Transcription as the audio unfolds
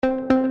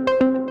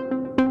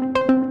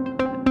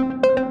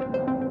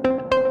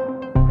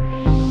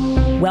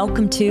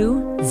Welcome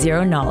to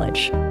Zero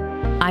Knowledge.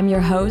 I'm your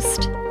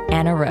host,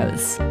 Anna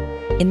Rose.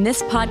 In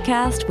this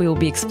podcast, we will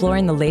be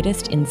exploring the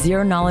latest in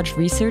zero-knowledge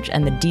research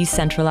and the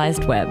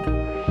decentralized web,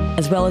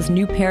 as well as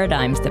new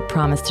paradigms that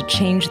promise to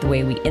change the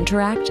way we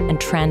interact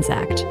and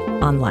transact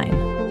online.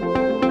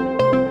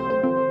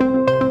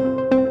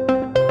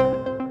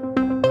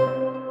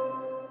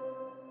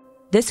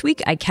 This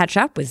week, I catch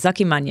up with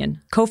Zaki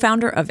Manyan,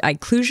 co-founder of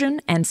Iclusion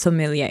and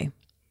Sommelier.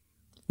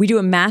 We do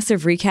a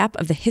massive recap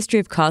of the history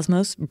of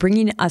Cosmos,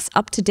 bringing us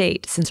up to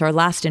date since our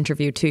last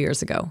interview 2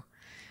 years ago.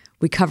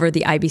 We cover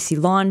the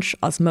IBC launch,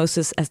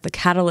 Osmosis as the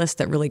catalyst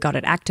that really got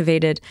it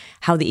activated,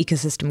 how the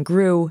ecosystem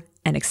grew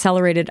and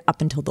accelerated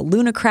up until the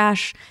Luna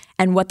crash,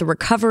 and what the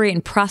recovery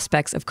and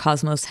prospects of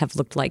Cosmos have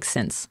looked like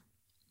since.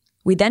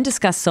 We then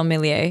discuss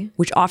Sommelier,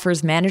 which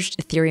offers managed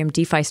Ethereum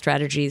DeFi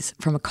strategies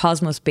from a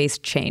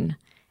Cosmos-based chain.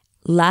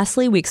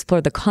 Lastly, we explore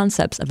the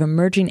concepts of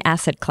emerging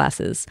asset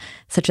classes,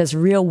 such as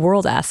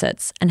real-world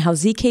assets, and how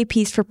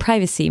ZKPs for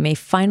privacy may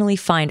finally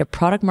find a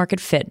product-market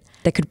fit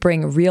that could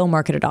bring real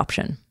market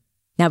adoption.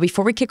 Now,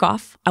 before we kick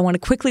off, I want to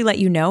quickly let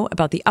you know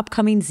about the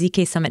upcoming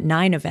ZK Summit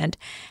 9 event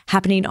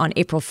happening on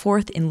April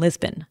 4th in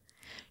Lisbon.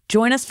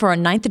 Join us for our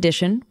 9th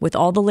edition with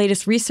all the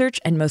latest research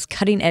and most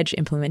cutting-edge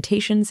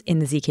implementations in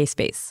the ZK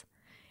space.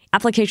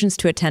 Applications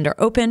to attend are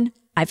open.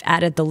 I've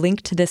added the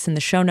link to this in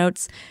the show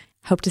notes.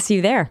 Hope to see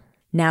you there.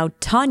 Now,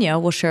 Tanya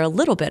will share a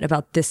little bit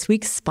about this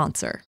week's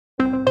sponsor.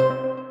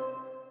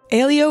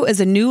 Aleo is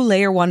a new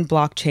Layer 1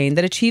 blockchain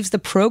that achieves the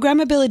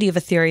programmability of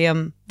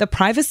Ethereum, the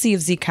privacy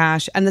of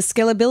Zcash, and the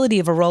scalability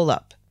of a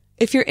rollup.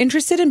 If you're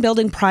interested in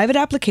building private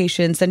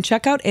applications, then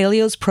check out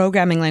Aleo's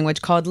programming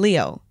language called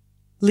Leo.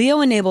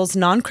 Leo enables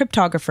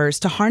non-cryptographers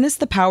to harness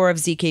the power of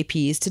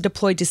ZKPs to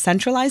deploy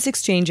decentralized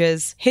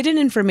exchanges, hidden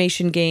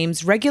information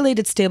games,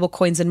 regulated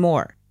stablecoins, and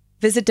more.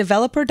 Visit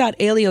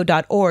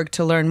developer.aleo.org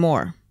to learn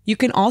more. You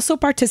can also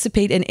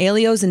participate in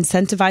Aleo's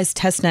incentivized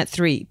testnet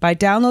 3 by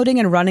downloading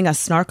and running a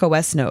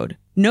SnarkOS node.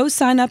 No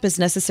sign-up is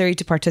necessary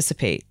to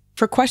participate.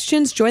 For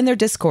questions, join their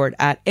Discord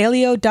at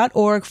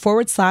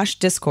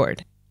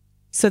aleo.org/Discord.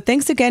 So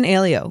thanks again,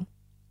 Aleo.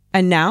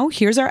 And now,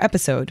 here's our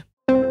episode.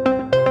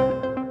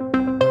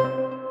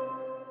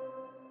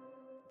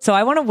 So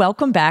I want to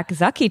welcome back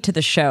Zaki to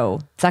the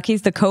show.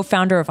 Zaki's the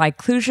co-founder of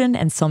Iclusion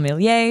and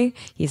Sommelier.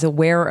 He's a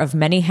wearer of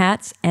many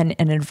hats and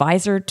an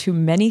advisor to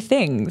many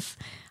things.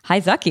 Hi,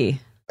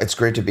 Zaki. It's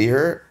great to be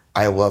here.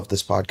 I love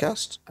this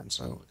podcast, and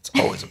so it's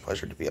always a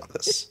pleasure to be on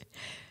this.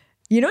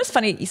 You know, it's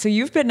funny. So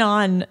you've been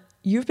on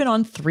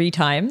 3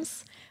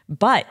 times,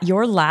 but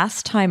your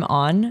last time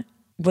on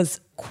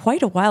was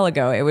quite a while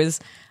ago. It was,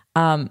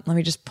 let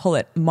me just pull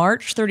it,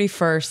 March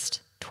 31st,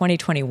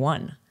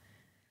 2021.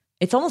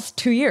 It's almost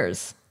 2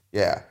 years.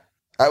 Yeah,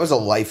 that was a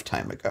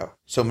lifetime ago.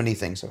 So many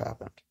things have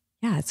happened.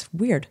 Yeah, it's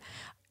weird.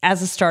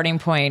 As a starting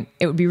point,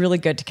 it would be really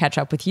good to catch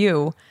up with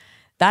you.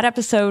 That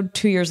episode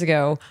 2 years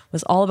ago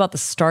was all about the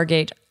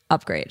Stargate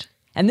upgrade.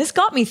 And this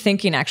got me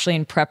thinking, actually,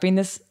 in prepping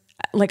this,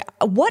 like,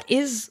 what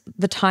is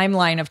the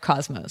timeline of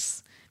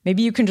Cosmos?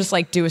 Maybe you can just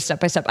do a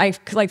step-by-step.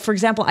 For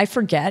example, I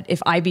forget if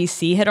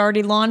IBC had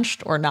already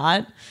launched or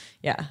not.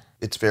 Yeah.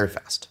 It's very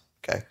fast.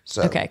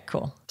 Okay,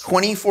 cool.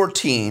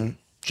 2014,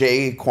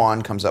 Jae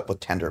Kwon comes up with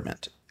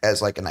Tendermint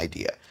as an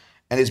idea.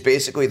 And is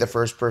basically the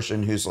first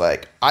person who's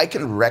I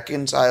can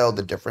reconcile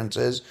the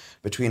differences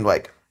between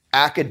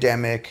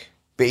academic,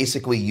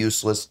 basically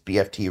useless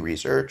BFT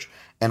research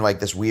and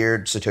this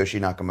weird Satoshi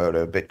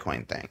Nakamoto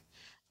Bitcoin thing.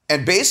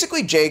 And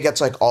basically Jay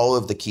gets all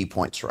of the key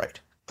points right.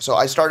 So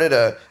I started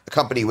a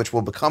company which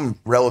will become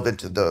relevant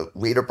to the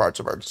later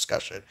parts of our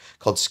discussion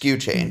called Skew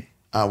Chain,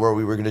 where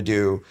we were going to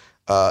do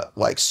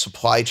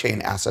supply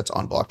chain assets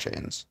on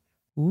blockchains.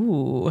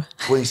 Ooh.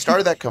 When we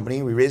started that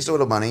company, we raised a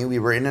little money. We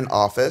were in an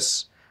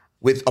office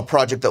with a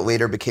project that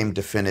later became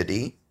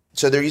Dfinity.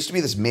 So there used to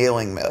be this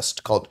mailing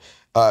list called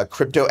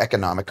Crypto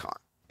Economicon.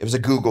 It was a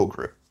Google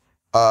group.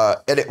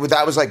 And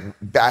that was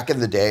back in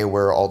the day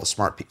where all the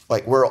smart people,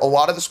 where a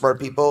lot of the smart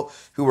people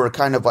who were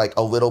kind of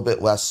a little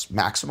bit less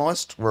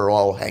maximalist were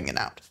all hanging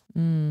out.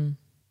 Mm.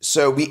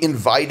 So we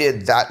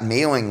invited that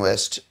mailing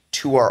list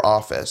to our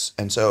office.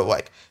 And so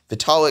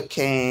Vitalik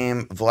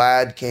came,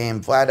 Vlad came.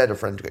 Vlad had a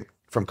friend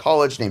from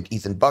college named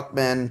Ethan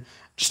Buckman.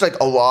 Just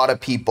a lot of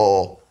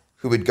people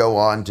who would go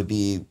on to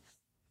be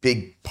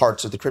big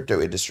parts of the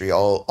crypto industry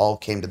all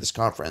came to this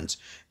conference.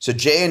 So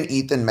Jay and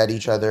Ethan met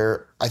each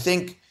other.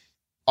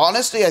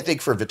 Honestly, I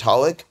think for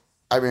Vitalik,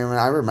 I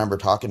remember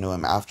talking to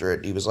him after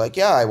it. He was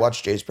yeah, I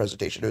watched Jay's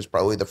presentation. It was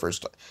probably the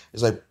first,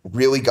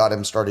 really got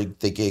him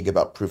started thinking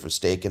about proof of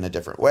stake in a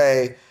different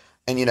way.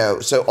 And,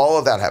 so all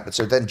of that happened.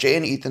 So then Jay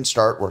and Ethan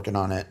start working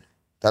on it.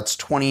 That's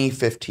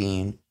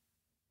 2015.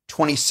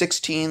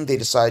 2016, they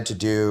decide to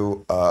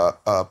do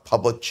a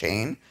public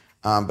chain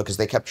because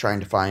they kept trying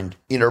to find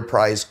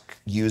enterprise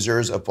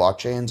users of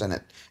blockchains. And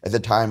at the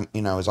time,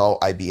 it was all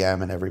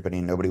IBM and everybody.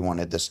 Nobody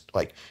wanted this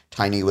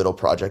tiny little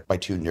project by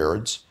two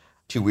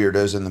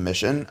weirdos in the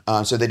mission.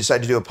 So they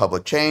decided to do a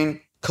public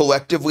chain.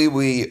 Collectively,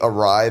 we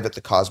arrive at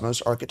the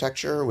Cosmos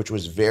architecture, which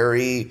was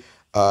very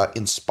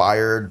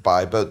inspired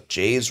by both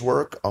Jay's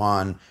work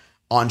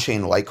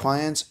on-chain light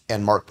clients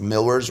and Mark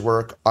Miller's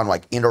work on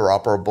like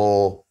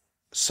interoperable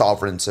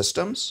sovereign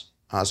systems.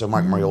 So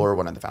Mark Miller,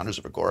 one of the founders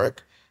of Agoric.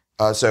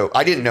 So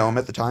I didn't know him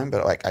at the time,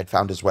 but like I'd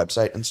found his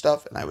website and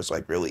stuff, and I was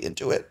like really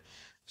into it.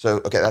 So,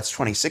 okay, that's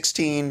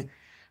 2016.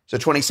 So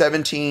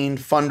 2017,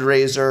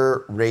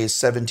 fundraiser,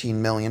 raised $17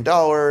 million.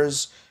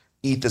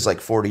 ETH is like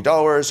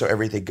 $40, so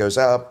everything goes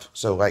up.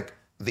 So like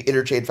the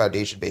Interchain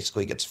Foundation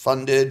basically gets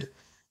funded.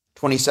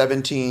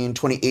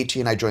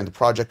 2018, I joined the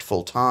project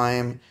full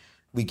time.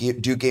 We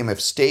do Game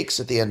of Stakes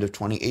at the end of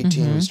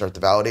 2018. We start the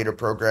validator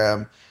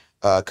program.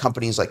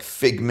 Companies like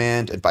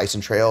Figment and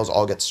Bison Trails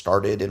all get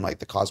started in like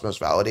the Cosmos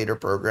validator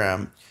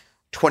program.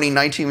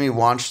 2019, we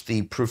launched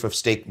the Proof of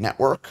Stake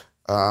network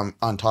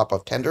on top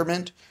of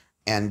Tendermint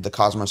and the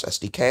Cosmos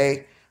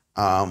SDK.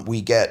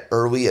 We get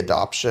early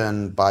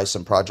adoption by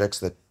some projects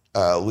that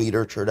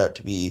later turned out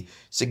to be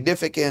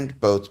significant.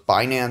 Both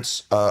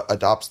Binance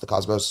adopts the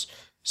Cosmos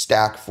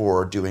stack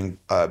for doing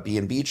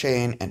BNB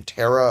chain, and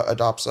Terra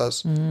adopts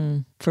us.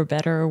 For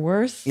better or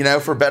worse?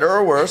 For better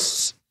or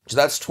worse. So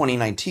that's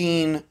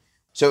 2019.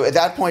 So at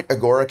that point,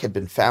 Agoric had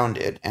been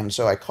founded. And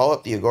so I call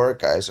up the Agoric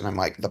guys and I'm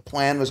like, the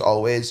plan was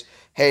always,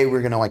 hey,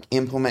 we're going to like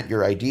implement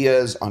your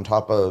ideas on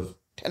top of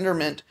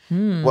Tendermint.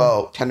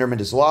 Well, Tendermint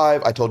is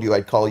live. I told you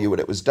I'd call you when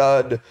it was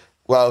done.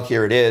 Well,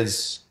 here it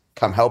is.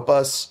 Come help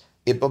us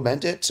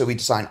implement it. So we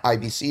designed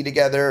IBC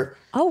together.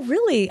 Oh,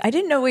 really? I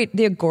didn't know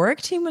the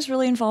Agoric team was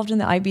really involved in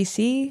the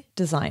IBC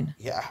design.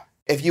 Yeah.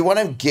 If you want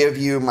to give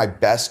you my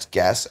best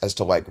guess as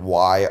to like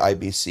why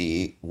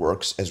IBC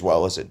works as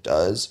well as it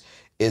does,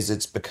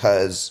 it's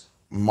because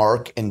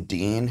Mark and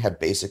Dean have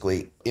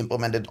basically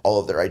implemented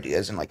all of their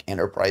ideas in like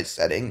enterprise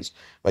settings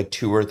like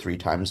 2 or 3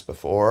 times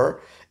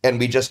before. And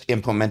we just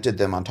implemented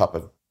them on top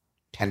of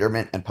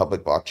Tendermint and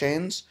public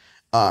blockchains.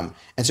 And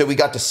so we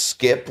got to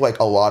skip like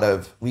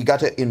we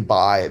got to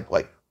imbibe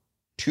like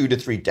 2 to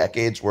 3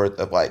 decades worth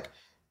of like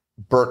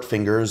burnt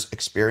fingers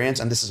experience.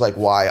 And this is like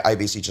why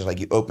IBC just like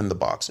you open the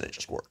box and it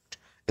just worked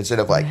instead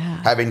of like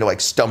having to like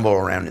stumble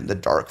around in the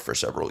dark for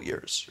several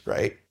years,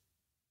 right?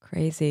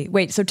 Crazy.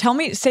 Wait, so tell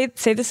me, say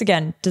this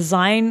again.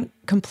 Design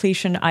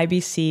completion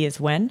IBC is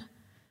when?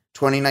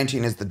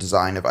 2019 is the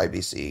design of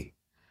IBC.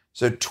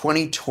 So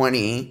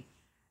 2020,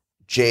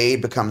 Jay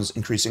becomes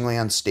increasingly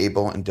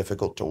unstable and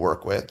difficult to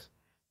work with.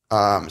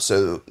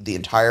 So the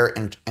entire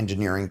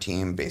engineering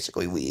team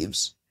basically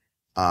leaves.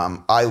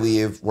 I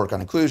leave, work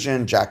on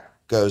inclusion. Jack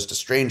goes to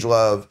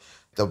Strangelove.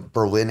 The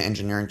Berlin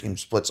engineering team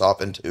splits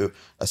off into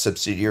a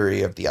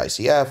subsidiary of the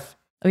ICF.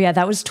 Oh yeah,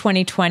 that was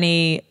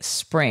 2020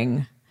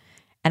 spring.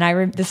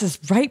 And this is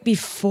right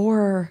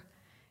before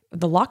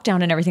the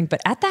lockdown and everything.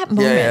 But at that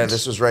moment, yeah,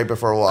 this was right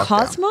before lockdown.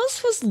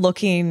 Cosmos was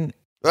looking.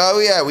 Oh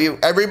yeah,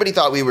 everybody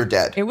thought we were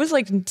dead. It was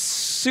like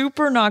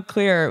super not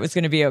clear it was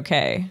going to be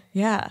okay.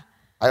 Yeah,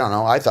 I don't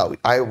know.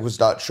 I was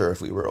not sure if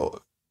we were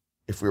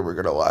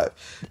going to live.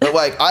 But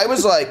like I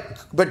was like,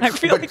 but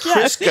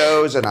Chris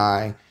Goes and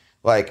I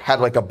like had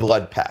like a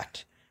blood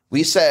pact.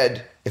 We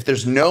said if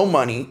there's no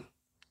money,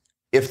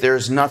 if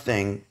there's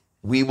nothing,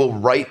 we will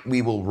write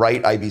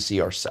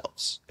IBC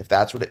ourselves. If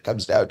that's what it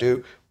comes down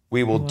to,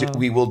 we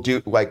will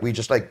do like we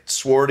just like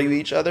swore to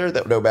each other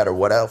that no matter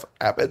what else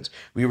happens,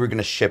 we were going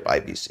to ship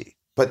IBC.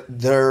 But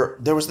there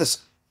was this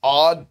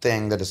odd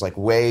thing that is like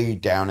way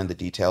down in the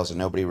details and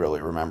nobody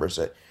really remembers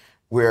it,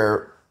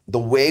 where the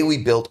way we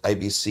built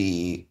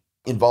IBC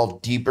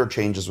involved deeper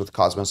changes with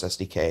Cosmos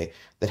SDK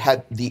that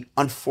had the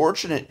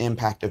unfortunate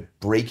impact of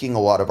breaking a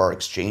lot of our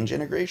exchange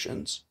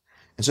integrations.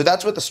 And so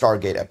that's what the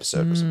Stargate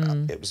episode was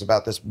about. It was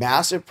about this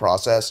massive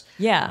process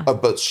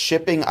of both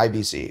shipping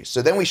IBC.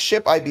 So then we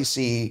ship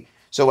IBC.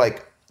 So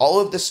like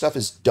all of this stuff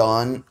is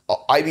done.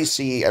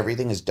 IBC,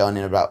 everything is done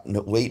in about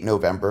late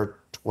November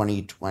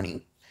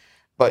 2020.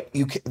 But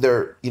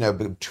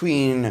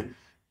between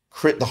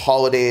the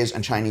holidays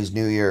and Chinese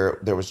New Year,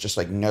 there was just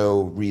like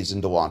no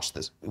reason to launch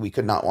this. We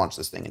could not launch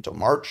this thing until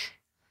March.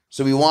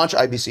 So we launch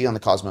IBC on the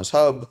Cosmos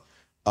Hub.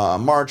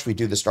 March, we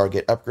do the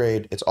Stargate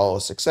upgrade. It's all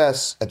a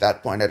success. At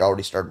that point, I'd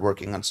already started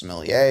working on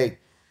Sommelier.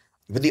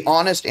 But the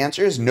honest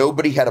answer is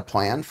nobody had a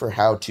plan for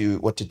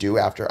what to do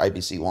after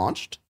IBC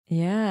launched.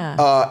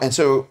 Yeah. And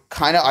so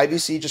kind of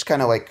IBC just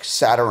kind of like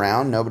sat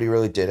around. Nobody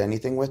really did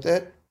anything with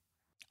it.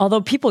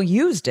 Although people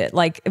used it.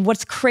 Like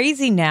what's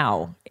crazy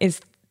now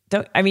is,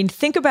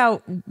 think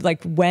about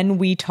like when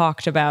we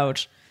talked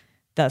about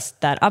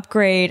that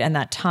upgrade and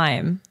that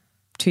time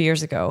 2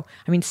 years ago.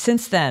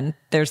 Since then,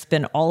 there's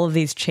been all of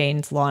these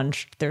chains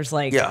launched. There's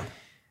like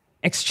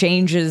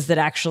exchanges that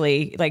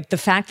actually, like the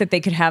fact that they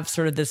could have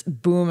sort of this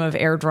boom of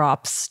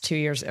airdrops 2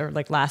 years or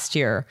like last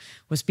year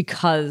was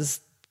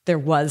because there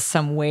was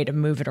some way to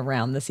move it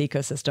around this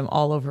ecosystem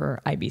all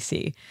over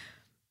IBC.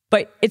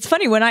 But it's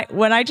funny when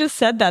I just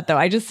said that though,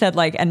 I just said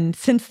like, and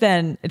since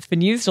then it's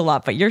been used a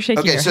lot, but you're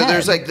shaking your head. Okay, so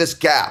there's like this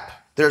gap.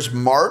 There's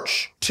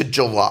March to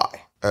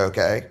July,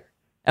 okay?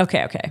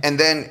 Okay. And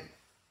then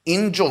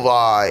in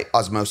July,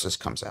 Osmosis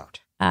comes out.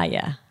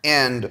 Yeah.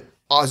 And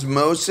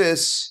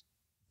Osmosis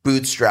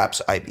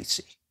bootstraps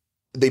IBC.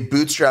 they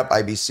bootstrap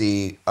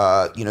IBC.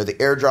 The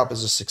airdrop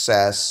is a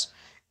success.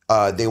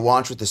 They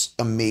launch with this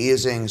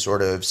amazing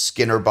sort of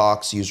Skinner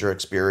box user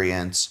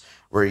experience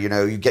where,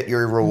 you get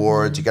your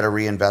rewards, you got to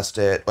reinvest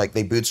it. Like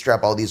they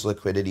bootstrap all these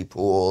liquidity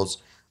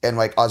pools, and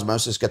like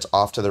Osmosis gets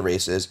off to the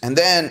races. And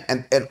then,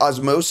 and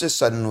Osmosis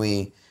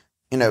suddenly,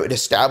 it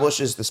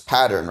establishes this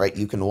pattern, right?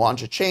 You can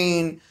launch a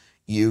chain,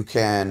 you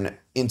can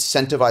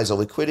incentivize a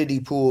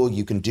liquidity pool,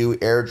 you can do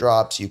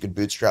airdrops, you can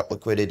bootstrap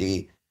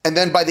liquidity. And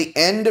then by the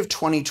end of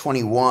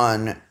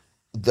 2021,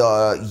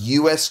 the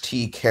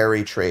UST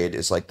carry trade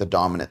is like the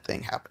dominant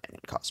thing happening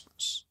in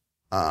Cosmos.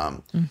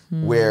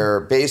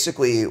 Where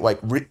basically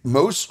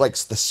most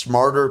the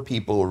smarter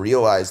people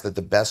realized that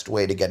the best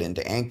way to get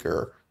into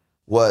Anchor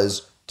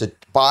was to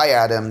buy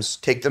atoms,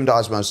 take them to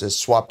Osmosis,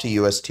 swap to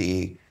UST,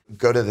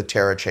 go to the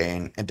Terra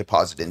chain and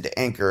deposit into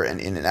Anchor and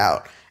in and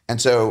out. And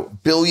so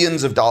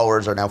billions of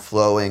dollars are now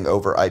flowing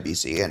over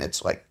IBC, and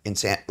it's like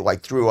insane,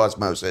 like through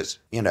Osmosis,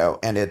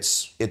 and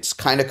it's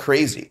kind of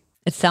crazy.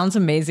 It sounds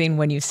amazing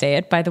when you say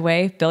it, by the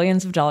way.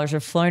 Billions of dollars are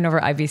flowing over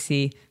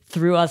IBC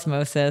through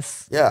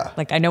Osmosis. Yeah.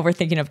 Like I know we're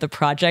thinking of the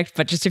project,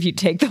 but just if you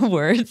take the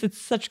words, it's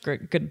such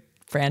good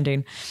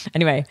branding.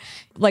 Anyway,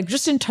 like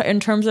just in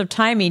terms of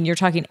timing, you're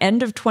talking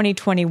end of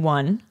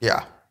 2021.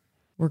 Yeah.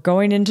 We're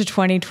going into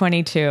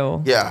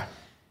 2022. Yeah.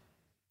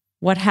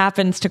 What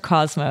happens to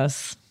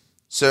Cosmos?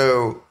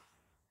 So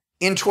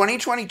in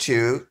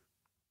 2022,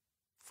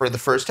 for the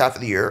first half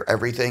of the year,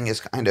 everything is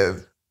kind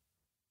of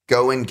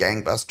going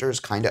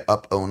gangbusters, kind of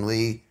up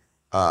only.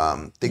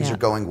 Things are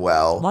going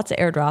well. Lots of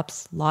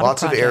airdrops.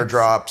 Lots of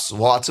airdrops,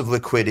 lots of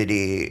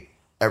liquidity,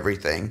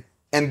 everything.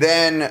 And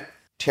then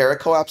Terra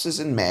collapses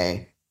in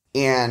May.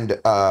 And,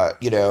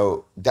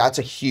 that's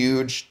a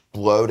huge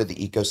blow to the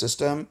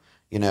ecosystem.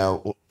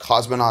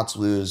 Cosmonauts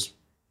lose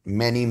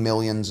many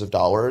millions of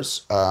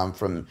dollars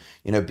from,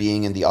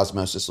 being in the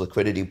Osmosis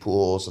liquidity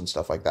pools and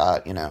stuff like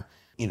that.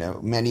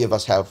 Many of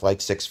us have like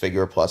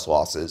 6-figure plus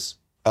losses.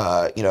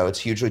 It's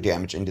hugely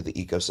damaging to the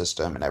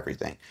ecosystem and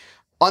everything.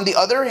 On the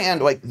other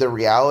hand, like the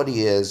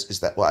reality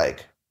is that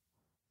like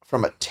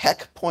from a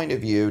tech point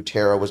of view,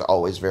 Terra was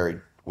always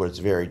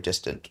very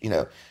distant.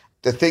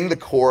 The thing the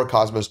core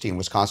Cosmos team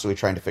was constantly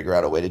trying to figure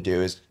out a way to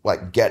do is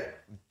like get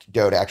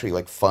Go to actually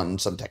like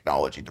fund some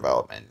technology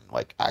development,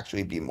 like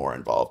actually be more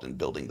involved in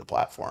building the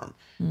platform.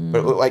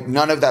 But like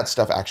none of that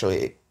stuff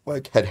actually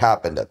like had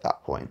happened at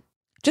that point.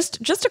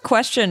 Just a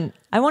question.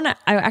 I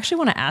actually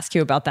want to ask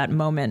you about that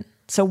moment.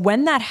 So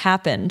when that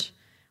happened,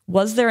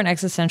 was there an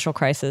existential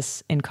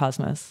crisis in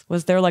Cosmos?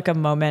 Was there like a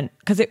moment,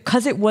 because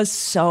it was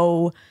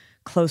so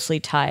closely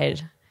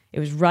tied. It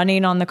was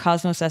running on the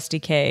Cosmos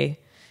SDK.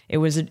 It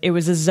was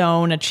a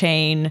zone, a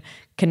chain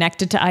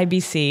connected to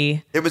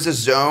IBC. It was a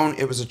zone.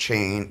 It was a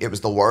chain. It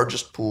was the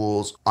largest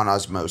pools on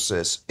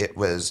Osmosis. It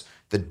was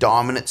the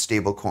dominant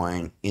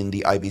stablecoin in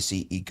the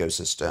IBC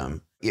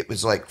ecosystem. It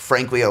was like,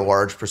 frankly, a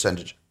large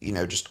percentage,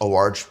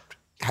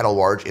 had a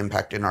large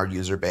impact in our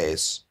user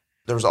base.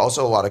 There was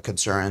also a lot of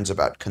concerns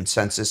about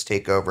consensus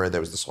takeover.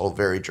 There was this whole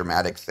very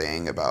dramatic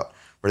thing about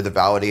where the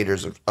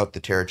validators of the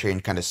Terra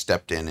chain kind of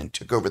stepped in and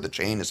took over the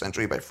chain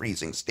essentially by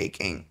freezing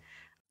staking.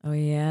 Oh,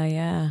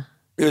 yeah.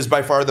 It was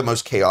by far the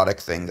most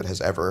chaotic thing that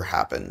has ever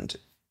happened,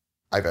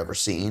 I've ever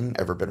seen,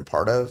 ever been a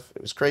part of.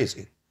 It was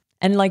crazy.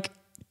 And like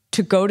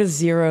to go to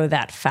zero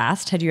that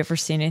fast, had you ever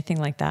seen anything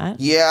like that?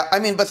 Yeah, I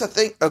mean, but the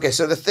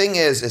thing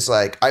is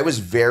like I was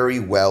very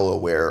well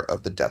aware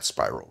of the death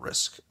spiral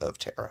risk of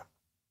Terra.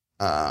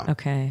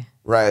 Okay.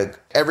 Right.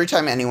 Every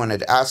time anyone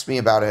had asked me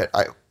about it,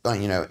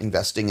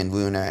 investing in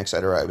Luna, et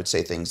cetera, I would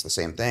say the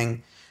same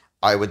thing.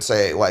 I would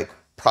say like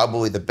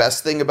probably the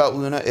best thing about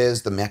Luna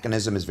is the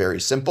mechanism is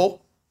very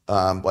simple.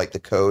 Like the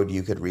code,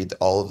 you could read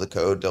all of the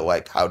code to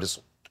like how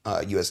does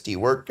UST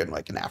work in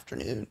like an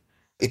afternoon.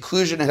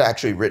 Occlusion had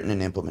actually written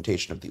an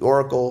implementation of the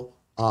Oracle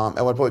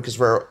at one point because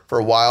for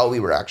a while we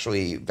were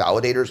actually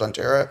validators on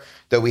Terra,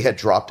 though we had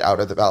dropped out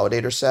of the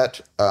validator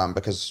set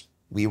because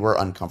we were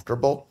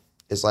uncomfortable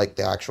is like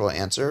the actual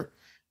answer.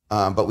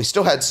 But we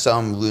still had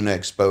some Luna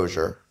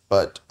exposure,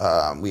 but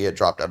we had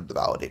dropped out of the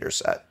validator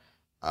set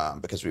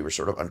because we were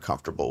sort of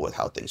uncomfortable with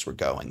how things were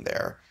going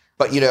there.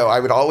 But, I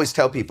would always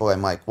tell people,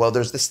 I'm like, well,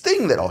 there's this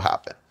thing that'll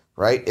happen,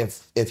 right?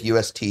 If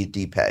UST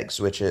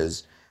depegs, which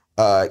is,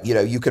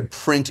 you could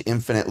print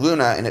infinite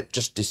Luna and it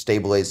just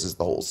destabilizes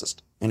the whole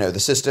system. The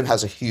system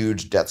has a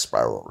huge death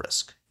spiral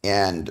risk.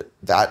 And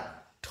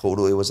that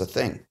totally was a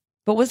thing.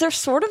 But was there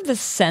sort of the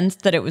sense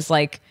that it was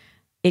like,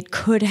 it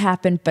could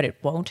happen, but it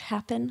won't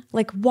happen?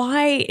 Like,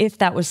 why, if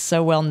that was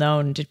so well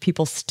known, did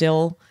people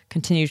still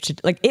continue to,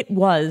 like, it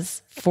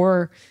was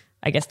for,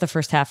 I guess, the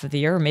first half of the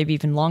year, or maybe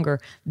even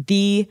longer,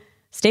 the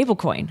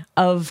stablecoin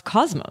of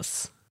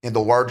Cosmos. And the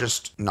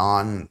largest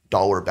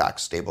non-dollar backed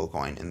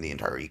stablecoin in the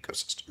entire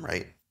ecosystem,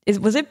 right?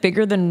 Was it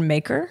bigger than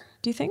Maker,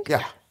 do you think?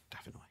 Yeah,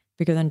 definitely.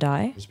 Bigger than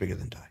DAI? It was bigger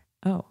than DAI.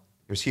 Oh.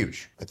 It was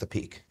huge at the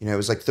peak. It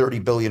was like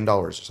 $30 billion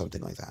or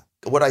something like that.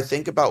 What I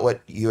think about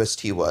what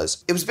UST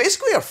was, it was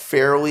basically a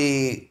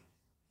fairly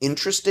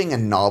interesting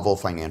and novel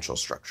financial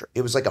structure.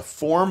 It was like a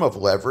form of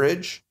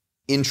leverage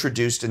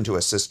introduced into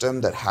a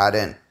system that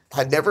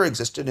had never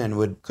existed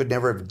and could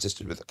never have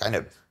existed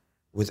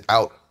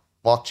without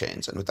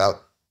blockchains and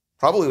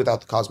probably without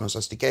the Cosmos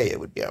SDK. It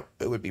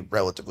would be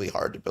relatively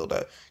hard to build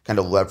a kind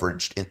of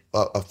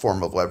a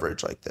form of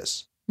leverage like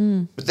this.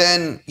 But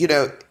then,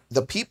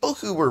 the people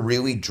who were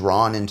really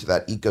drawn into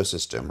that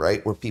ecosystem,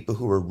 right, were people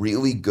who were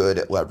really good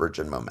at leverage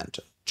and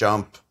momentum.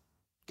 Jump,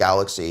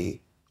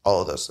 Galaxy, all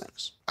of those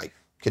things. I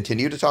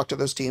continue to talk to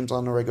those teams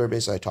on a regular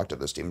basis. I talk to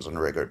those teams on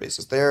a regular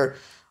basis there.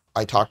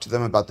 I talk to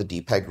them about the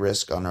DPEG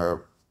risk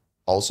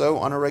also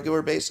on a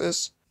regular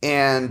basis.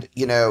 And,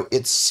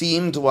 it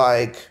seemed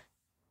like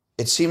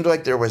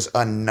there was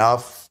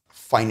enough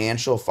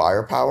financial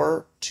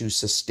firepower to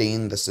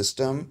sustain the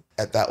system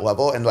at that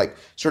level. And like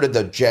sort of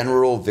the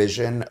general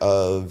vision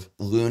of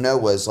Luna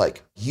was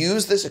like,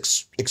 use this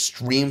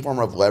extreme form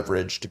of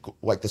leverage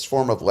this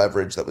form of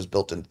leverage that was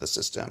built into the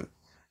system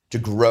to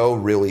grow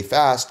really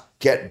fast,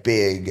 get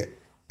big,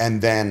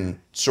 and then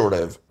sort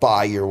of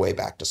buy your way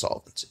back to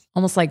solvency.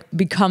 Almost like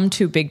become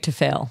too big to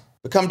fail.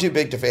 Become too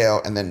big to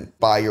fail and then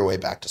buy your way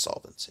back to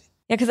solvency.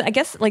 Yeah, because I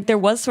guess like there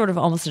was sort of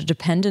almost a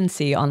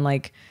dependency on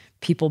like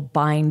people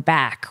buying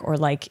back or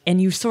like,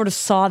 and you sort of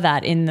saw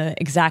that in the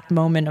exact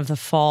moment of the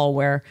fall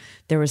where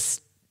there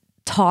was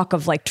talk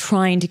of like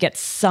trying to get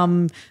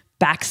some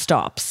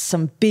backstops,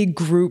 some big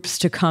groups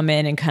to come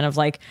in and kind of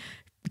like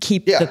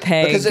keep the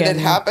peg. Because it had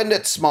happened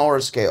at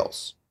smaller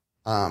scales.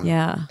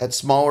 At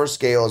smaller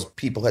scales,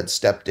 people had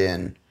stepped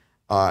in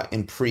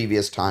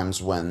previous times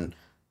when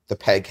the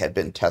peg had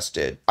been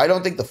tested. I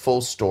don't think the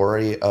full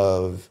story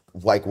of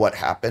like what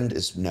happened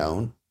is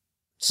known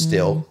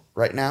still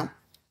right now.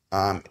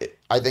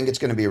 I think it's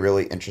going to be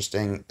really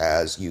interesting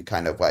as you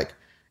kind of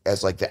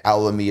as the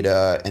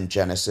Alameda and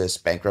Genesis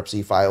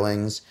bankruptcy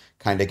filings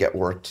kind of get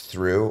worked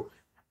through,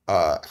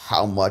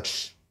 how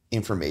much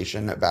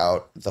information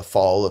about the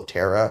fall of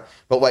Terra.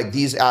 But like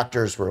these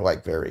actors were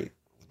like very,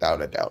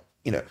 without a doubt,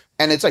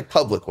 and it's like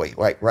publicly,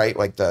 right?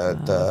 Like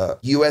the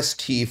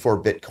UST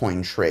for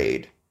Bitcoin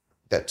trade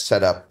that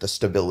set up the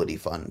stability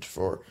fund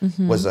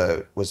was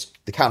the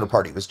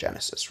counterparty was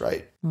Genesis,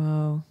 right?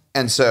 Whoa.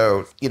 And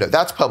so,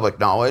 that's public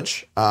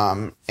knowledge.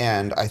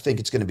 And I think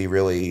it's going to be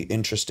really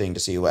interesting to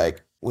see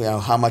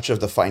how much of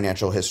the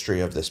financial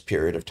history of this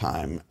period of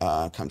time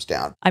comes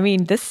down. I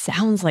mean, this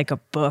sounds like a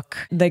book.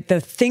 Like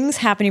the things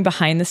happening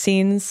behind the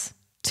scenes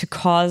to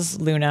cause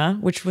Luna,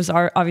 which was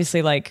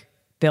obviously like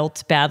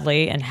built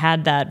badly and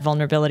had that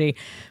vulnerability,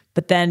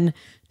 but then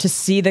to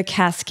see the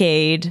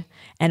cascade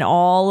and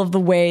all of the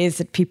ways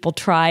that people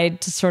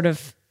tried to sort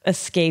of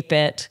escape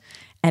it,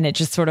 and it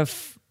just sort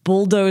of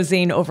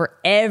bulldozing over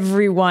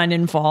everyone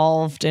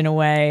involved in a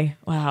way.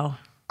 Wow.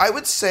 I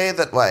would say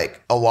that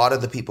a lot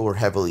of the people who were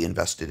heavily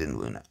invested in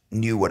Luna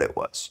knew what it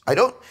was.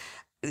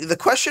 The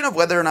question of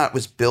whether or not it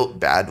was built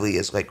badly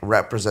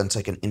represents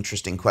an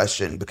interesting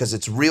question, because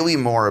it's really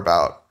more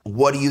about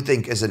what do you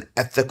think is an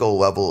ethical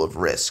level of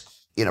risk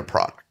in a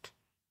product,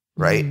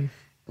 right?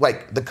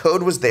 The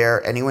code was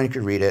there, anyone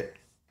could read it.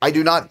 I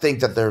do not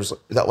think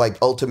that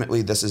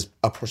ultimately this is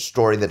a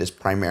story that is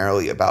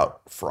primarily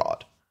about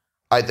fraud.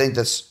 I think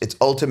it's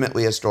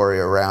ultimately a story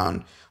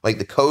around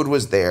the code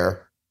was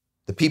there.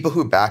 The people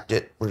who backed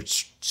it were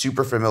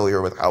super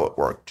familiar with how it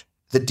worked.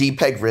 The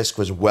DPEG risk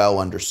was well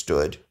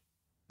understood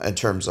in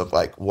terms of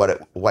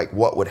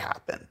what would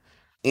happen.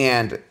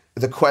 And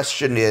the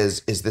question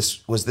was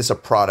this a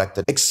product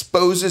that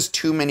exposes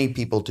too many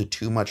people to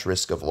too much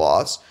risk of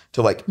loss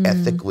to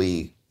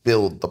ethically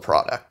build the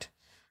product?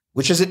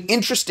 Which is an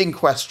interesting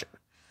question.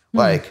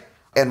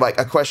 And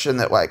a question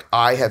that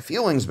I have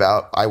feelings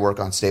about. I work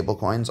on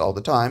stablecoins all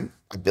the time.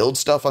 I build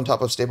stuff on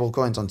top of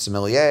stablecoins on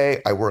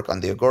Sommelier. I work on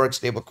the Agoric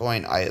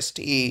stablecoin,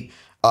 IST.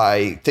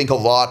 I think a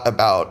lot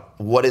about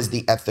what is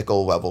the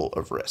ethical level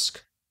of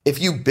risk. If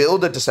you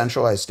build a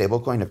decentralized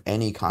stablecoin of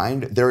any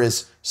kind, there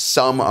is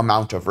some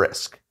amount of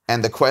risk.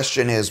 And the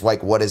question is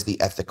what is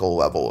the ethical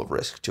level of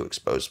risk to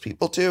expose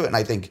people to? And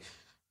I think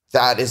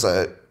that is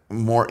a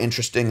more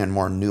interesting and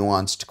more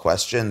nuanced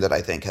question that I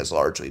think has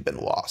largely been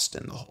lost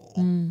in the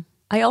whole.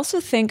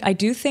 I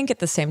do think at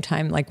the same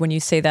time, when you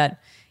say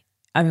that,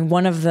 I mean,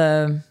 one of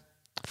the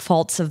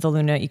faults of the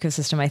Luna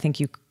ecosystem I think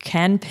you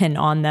can pin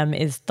on them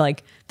is the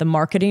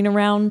marketing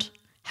around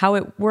how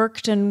it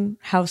worked and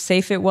how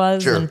safe it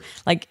was. Sure.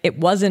 And it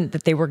wasn't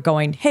that they were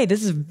going, hey,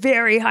 this is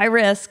very high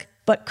risk,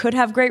 but could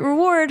have great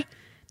reward.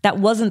 That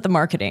wasn't the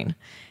marketing.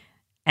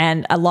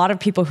 And a lot of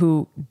people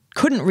who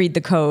couldn't read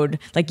the code,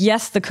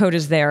 yes, the code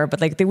is there, but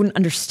they wouldn't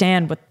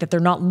understand that they're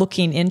not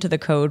looking into the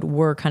code,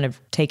 were kind of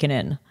taken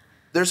in.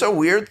 There's a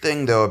weird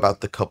thing, though,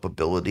 about the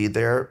culpability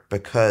there,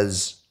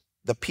 because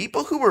the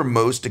people who were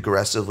most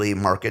aggressively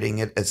marketing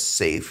it as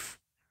safe,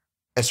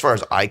 as far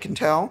as I can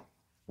tell,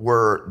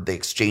 were the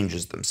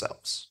exchanges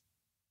themselves.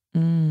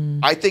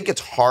 I think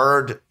it's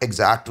hard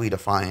exactly to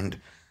find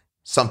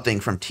something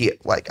from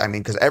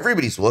because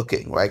everybody's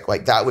looking, right?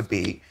 That would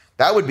be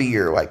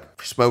your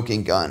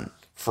smoking gun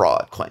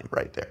fraud claim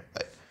right there.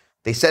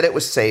 They said it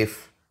was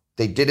safe.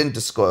 They didn't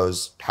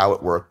disclose how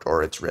it worked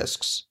or its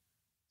risks,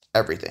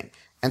 everything.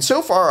 And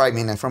so far, I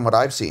mean, from what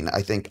I've seen,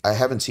 I think I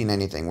haven't seen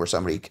anything where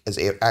somebody is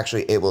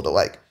actually able to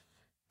like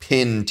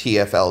pin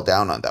TFL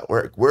down on that.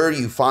 Where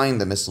you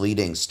find the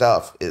misleading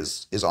stuff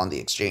is on the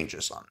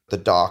exchanges, on the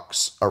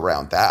docs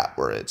around that,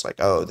 where it's like,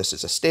 oh, this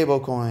is a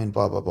stable coin,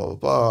 blah, blah, blah, blah,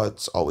 blah.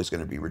 It's always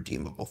going to be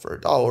redeemable for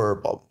 $1, blah,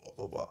 blah,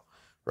 blah, blah,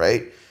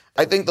 right?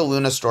 I think the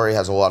Luna story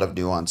has a lot of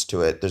nuance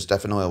to it. There's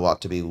definitely a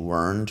lot to be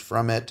learned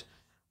from it.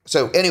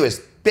 So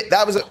anyways,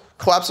 that was a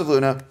collapse of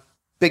Luna,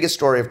 biggest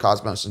story of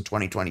Cosmos in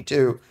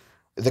 2022.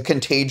 The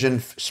contagion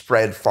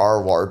spread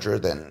far larger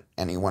than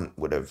anyone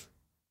would have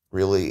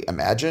really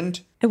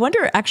imagined. I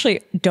wonder,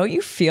 actually, don't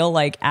you feel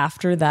like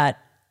after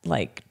that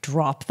like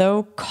drop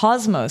though,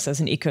 Cosmos as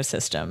an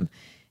ecosystem,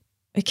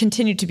 it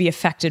continued to be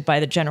affected by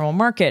the general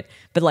market,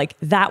 but like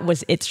that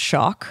was its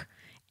shock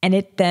and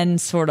it then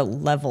sort of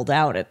leveled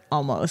out it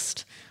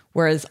almost.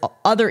 Whereas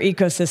other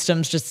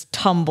ecosystems just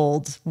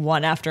tumbled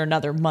one after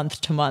another,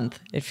 month to month,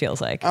 it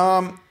feels like.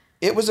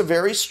 It was a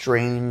very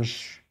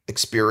strange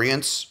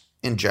experience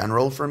in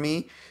general for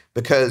me,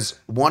 because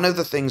one of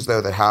the things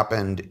though that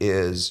happened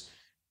is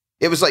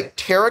it was like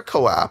Terra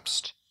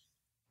collapsed.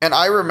 And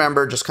I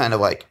remember just kind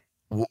of like,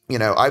 you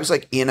know, I was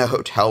like in a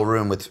hotel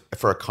room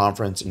for a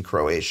conference in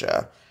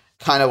Croatia,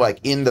 kind of like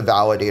in the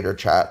validator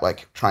chat,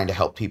 like trying to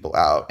help people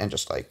out and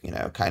just like, you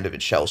know, kind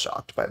of shell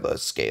shocked by the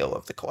scale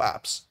of the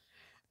collapse.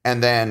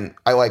 And then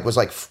I like was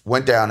like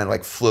went down and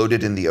like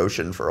floated in the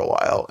ocean for a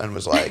while and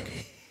was like,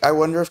 I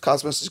wonder if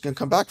Cosmos is going to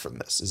come back from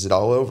this. Is it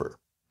all over?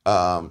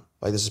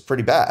 Like this is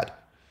pretty bad.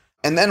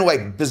 And then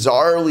like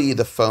bizarrely,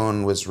 the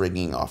phone was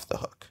ringing off the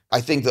hook. I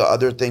think the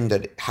other thing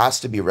that has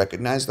to be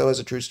recognized though as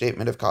a true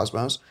statement of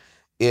Cosmos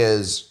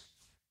is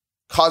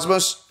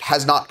Cosmos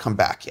has not come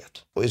back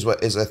yet, is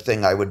what is a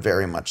thing I would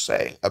very much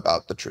say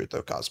about the truth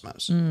of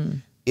Cosmos.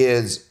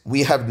 Is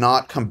we have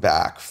not come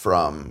back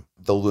from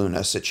the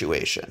Luna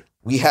situation.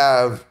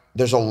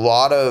 There's a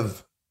lot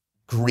of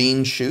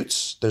green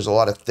shoots. There's a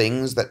lot of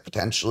things that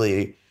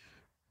potentially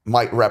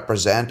might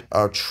represent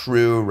a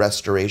true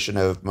restoration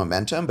of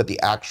momentum, but the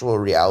actual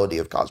reality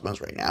of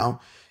Cosmos right now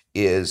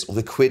is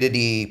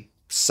liquidity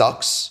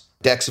sucks.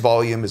 DEX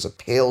volume is a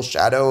pale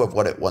shadow of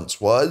what it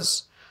once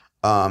was.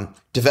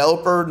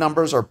 Developer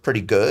numbers are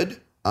pretty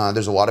good.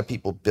 There's a lot of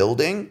people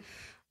building,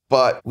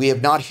 but we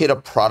have not hit a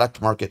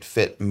product market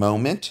fit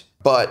moment.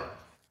 But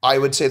I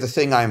would say the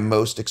thing I'm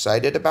most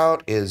excited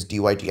about is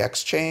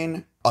DYDX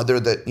chain.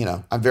 Other than, you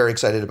know, I'm very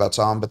excited about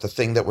SOM, but the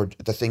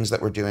things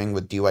that we're doing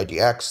with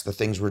DYDX, the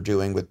things we're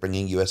doing with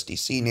bringing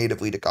USDC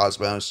natively to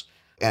Cosmos,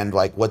 and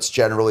like what's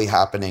generally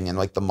happening in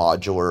like the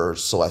modular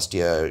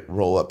Celestia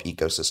roll-up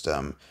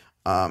ecosystem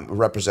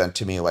represent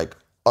to me like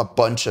a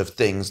bunch of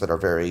things that are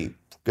very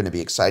going to be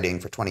exciting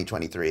for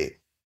 2023.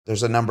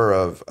 There's a number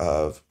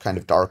of kind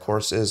of dark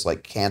horses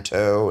like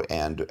Canto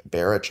and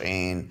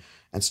Berachain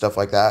and stuff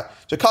like that.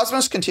 So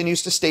Cosmos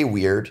continues to stay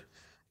weird.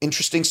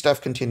 Interesting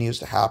stuff continues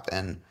to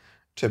happen.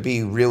 To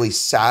be really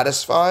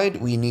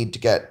satisfied, we need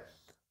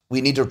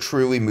to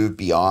truly move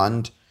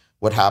beyond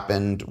what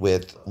happened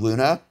with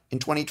Luna in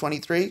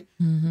 2023.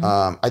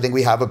 I think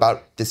we have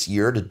about this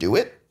year to do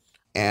it.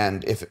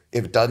 And if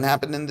it doesn't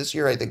happen in this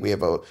year, I think we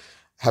have a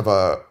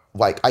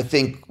I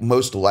think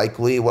most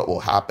likely what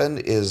will happen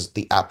is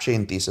the app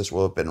chain thesis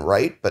will have been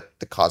right, but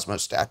the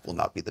Cosmos stack will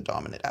not be the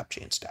dominant app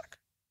chain stack.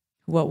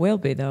 What will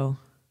be though?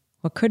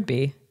 What could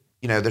be?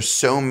 You know, there's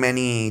so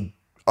many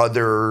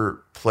other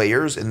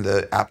players in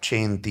the app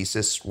chain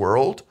thesis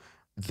world.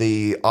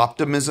 The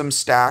Optimism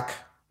stack,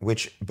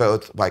 which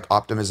both like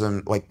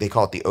Optimism, like they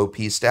call it the OP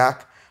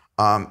stack,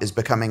 is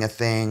becoming a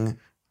thing.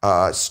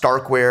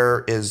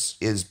 Starkware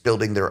is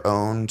building their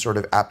own sort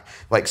of app,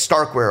 like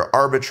Starkware,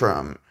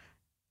 Arbitrum,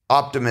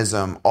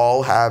 Optimism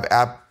all have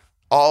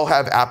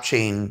app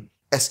chain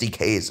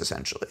SDKs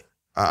essentially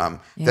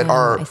that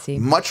are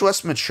much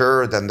less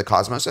mature than the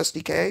Cosmos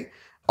SDK.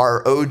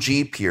 Our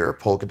OG peer,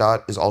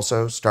 Polkadot, is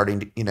also starting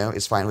to, you know,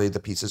 is finally the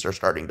pieces are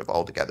starting to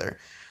fall together.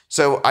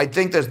 So I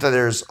think that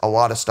there's a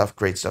lot of stuff,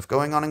 great stuff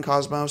going on in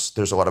Cosmos.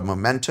 There's a lot of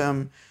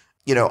momentum.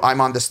 You know,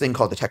 I'm on this thing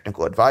called the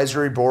Technical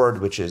Advisory Board,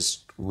 which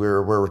is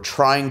where we're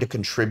trying to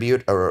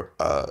contribute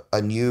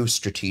a new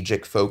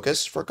strategic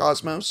focus for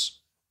Cosmos.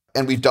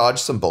 And we've dodged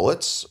some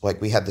bullets.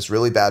 Like we had this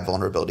really bad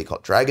vulnerability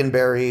called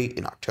Dragonberry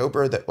in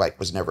October that like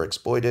was never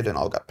exploited and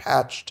all got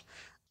patched.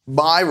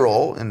 My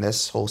role in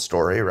this whole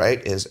story,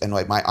 right, is, and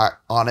like my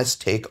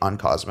honest take on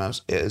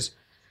Cosmos is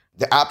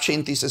the app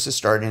chain thesis is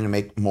starting to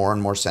make more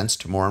and more sense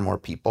to more and more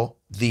people.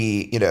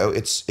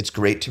 It's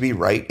great to be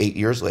right 8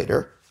 years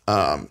later.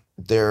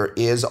 There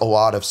is a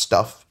lot of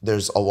stuff.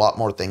 There's a lot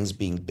more things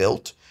being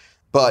built,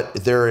 but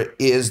there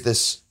is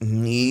this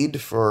need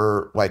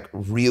for like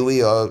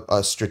really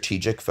a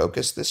strategic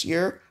focus this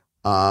year.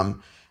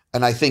 And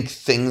I think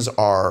things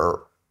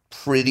are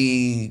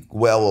pretty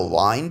well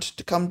aligned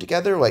to come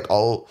together. Like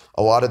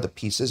a lot of the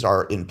pieces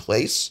are in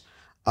place.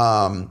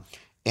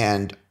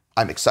 And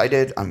I'm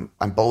excited. I'm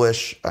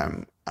bullish.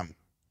 I'm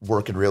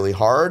working really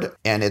hard,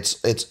 and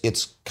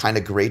it's kind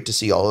of great to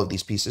see all of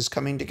these pieces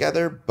coming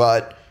together.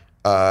 But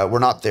We're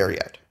not there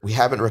yet. We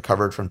haven't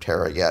recovered from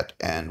Terra yet,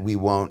 and we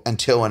won't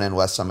until and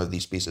unless some of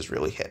these pieces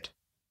really hit.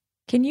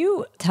 Can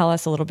you tell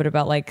us a little bit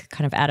about like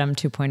kind of Atom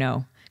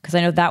 2.0? Because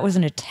I know that was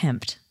an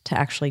attempt to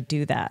actually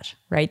do that,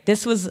 right?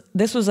 This was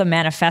a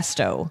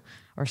manifesto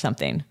or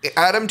something.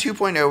 Atom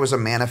 2.0 was a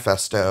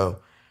manifesto.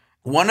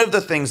 One of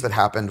the things that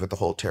happened with the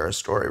whole Terra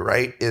story,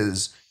 right,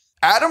 is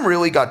Atom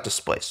really got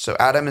displaced. So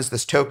Atom is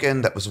this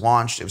token that was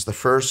launched. It was the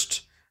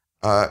first.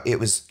 It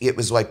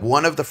was like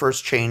one of the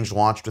first chains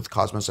launched with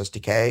Cosmos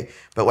SDK,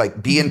 but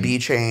like BNB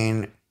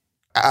chain,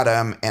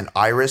 Atom, and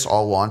Iris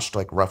all launched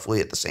like roughly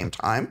at the same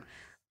time.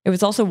 It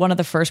was also one of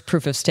the first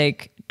proof of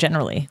stake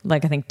generally.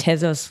 Like I think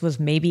Tezos was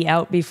maybe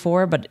out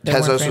before, but there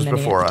weren't Tezos very was many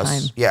before at the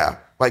us. time. Yeah.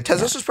 Like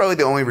Tezos was probably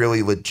the only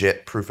really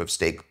legit proof of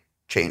stake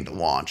chain to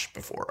launch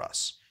before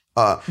us.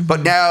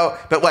 But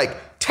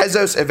like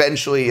Tezos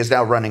eventually is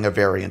now running a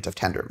variant of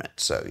Tendermint.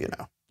 So, you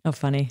know. Oh,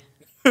 funny.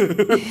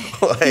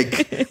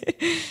 Like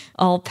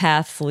all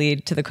paths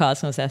lead to the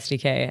Cosmos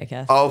SDK, I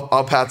guess.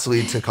 all paths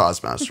lead to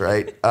Cosmos,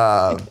 right?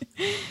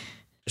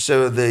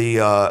 So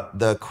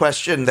the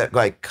question that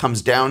like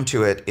comes down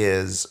to it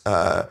is,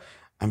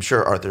 I'm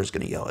sure Arthur's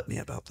going to yell at me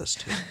about this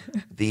too.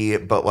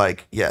 But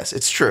like, yes,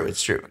 it's true.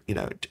 It's true. You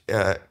know,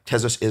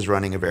 Tezos is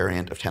running a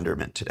variant of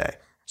Tendermint today.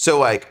 So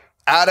like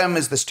Atom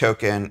is this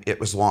token. It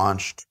was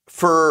launched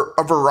for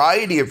a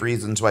variety of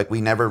reasons. Like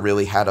we never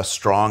really had a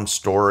strong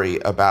story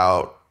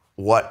about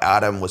what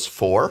Atom was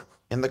for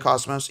in the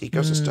Cosmos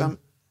ecosystem.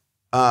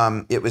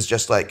 It was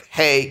just like,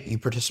 hey, you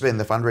participate in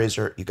the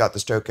fundraiser, you got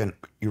this token,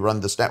 you run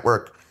this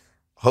network.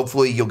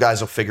 Hopefully you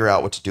guys will figure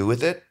out what to do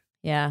with it.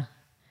 Yeah.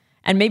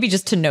 And maybe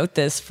just to note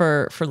this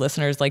for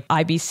listeners, like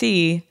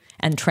IBC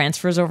and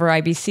transfers over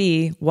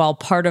IBC, while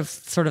part of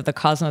sort of the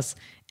Cosmos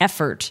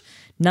effort,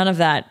 none of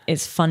that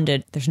is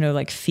funded. There's no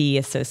like fee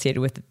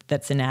associated with it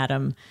that's in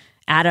Atom.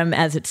 Atom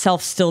as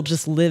itself still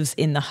just lives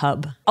in the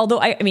hub. Although,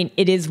 I mean,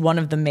 it is one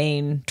of the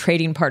main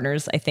trading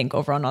partners, I think,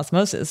 over on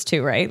Osmosis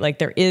too, right? Like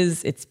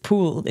it's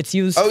pooled, it's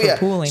used for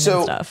pooling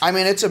and stuff. I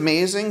mean, it's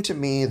amazing to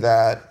me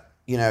that,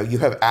 you know, you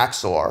have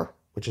Axelar,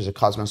 which is a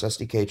Cosmos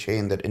SDK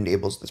chain that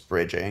enables this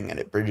bridging, and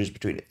it bridges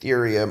between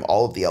Ethereum,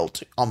 all of the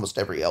L2, almost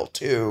every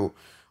L2,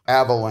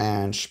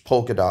 Avalanche,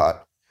 Polkadot.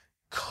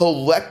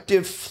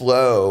 Collective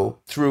flow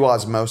through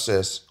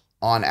Osmosis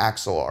on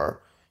Axelar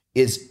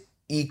is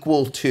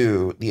equal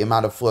to the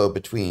amount of flow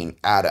between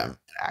Atom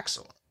and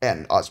Axelar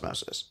and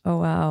Osmosis. Oh,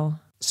 wow.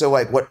 So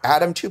like what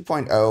Atom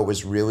 2.0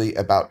 was really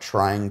about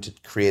trying to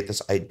create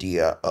this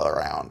idea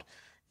around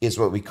is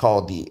what we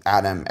call the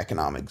Atom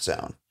economic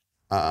zone,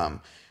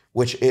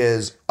 which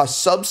is a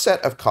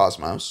subset of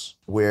Cosmos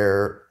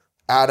where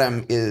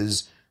Atom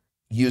is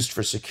used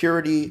for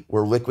security,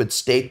 where liquid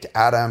staked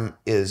Atom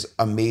is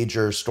a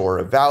major store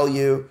of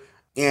value.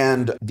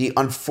 And the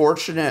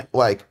unfortunate,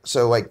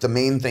 the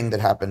main thing that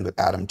happened with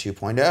Atom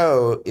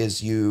 2.0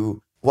 is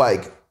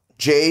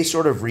Jay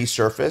sort of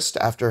resurfaced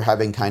after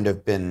having kind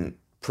of been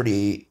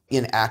pretty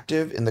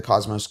inactive in the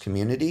Cosmos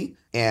community.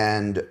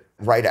 And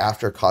right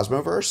after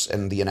Cosmoverse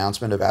and the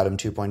announcement of Atom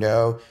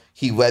 2.0,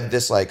 he led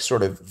this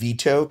sort of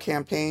veto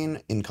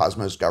campaign in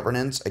Cosmos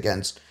governance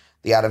against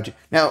the Atom 2.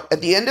 Now, at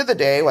the end of the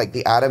day,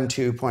 the Atom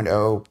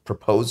 2.0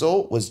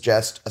 proposal was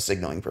just a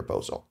signaling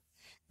proposal.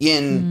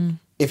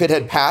 If it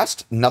had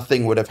passed,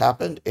 nothing would have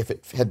happened. If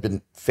it had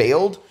been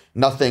failed,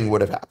 nothing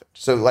would have happened.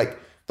 So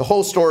the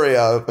whole story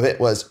of it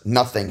was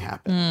nothing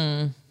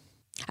happened.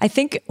 I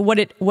think what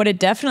it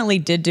definitely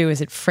did do is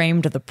it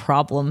framed the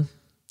problem,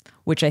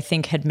 which I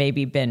think had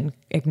maybe been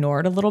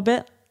ignored a little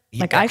bit.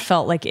 Yeah. I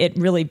felt like it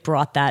really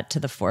brought that to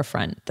the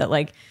forefront, that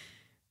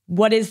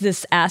what is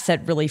this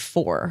asset really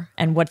for?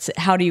 And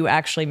how do you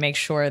actually make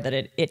sure that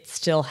it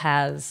still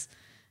has,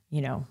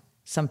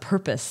 some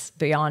purpose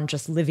beyond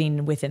just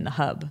living within the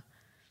hub?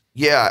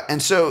 Yeah.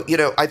 And so,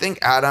 I think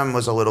Atom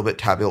was a little bit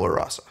tabula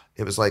rasa.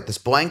 It was this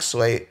blank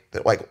slate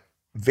that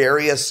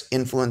various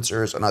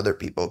influencers and other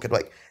people could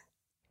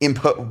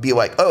be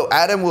oh,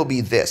 Atom will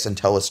be this and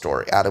tell a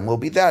story. Atom will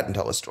be that and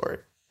tell a story.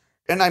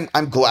 And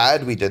I'm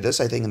glad we did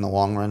this. I think in the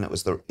long run,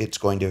 it's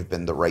going to have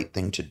been the right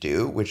thing to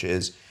do, which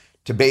is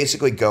to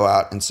basically go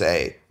out and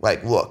say,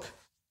 look,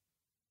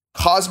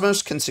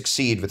 Cosmos can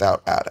succeed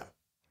without Atom.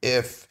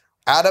 If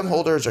Atom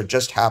holders are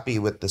just happy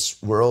with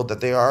this world that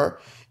they are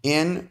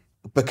in,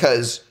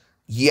 because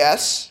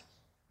yes,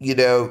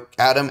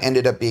 Atom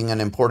ended up being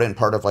an important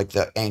part of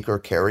the anchor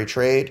carry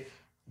trade.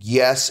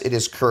 Yes, it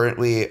is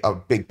currently a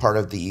big part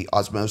of the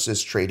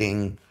Osmosis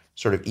trading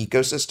sort of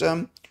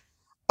ecosystem.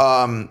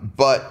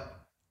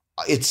 But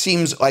it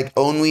seems like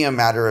only a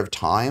matter of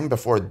time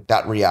before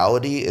that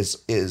reality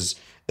is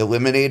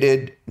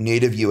eliminated.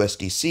 Native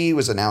USDC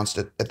was announced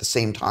at the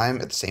same time,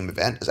 at the same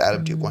event as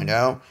Atom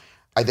 2.0.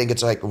 I think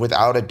it's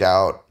without a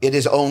doubt, it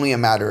is only a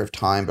matter of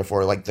time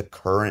before the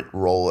current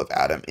role of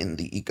Atom in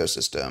the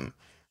ecosystem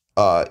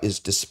is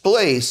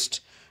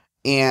displaced.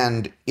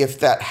 And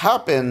if that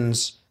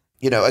happens,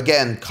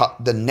 again,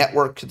 the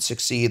network can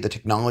succeed, the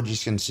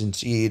technologies can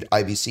succeed,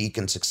 IBC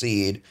can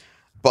succeed.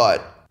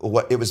 But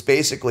it was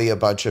basically a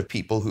bunch of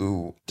people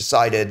who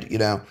decided,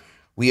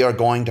 we are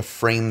going to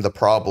frame the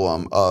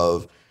problem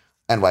of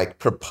and like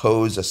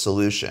propose a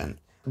solution.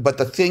 But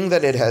the thing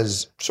that it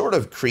has sort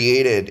of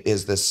created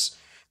is this,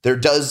 there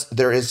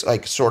is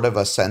like sort of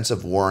a sense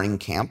of warring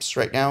camps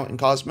right now in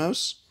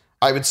Cosmos.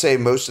 I would say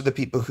most of the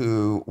people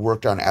who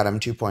worked on Atom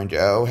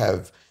 2.0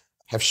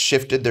 have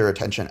shifted their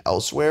attention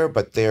elsewhere,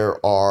 but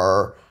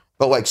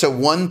so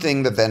one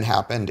thing that then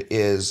happened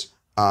is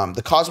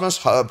the Cosmos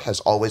Hub has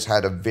always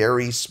had a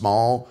very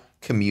small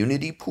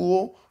community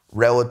pool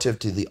relative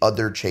to the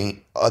other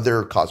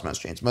Cosmos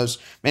chains.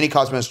 Many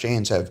Cosmos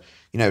chains have,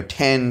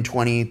 10,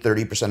 20,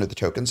 30% of the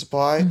token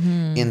supply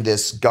in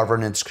this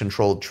governance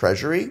controlled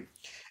treasury.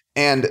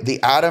 And the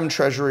Atom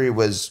treasury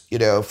was,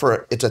 it's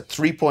a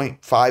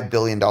 $3.5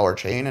 billion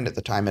chain. And at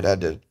the time it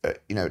had to,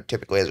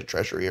 typically has a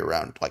treasury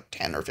around like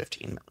 10 or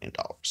 $15 million,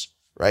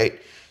 right?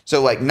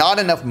 So like not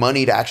enough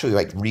money to actually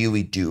like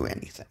really do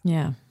anything.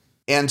 Yeah.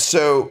 And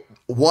so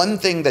one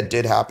thing that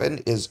did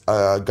happen is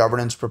a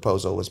governance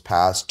proposal was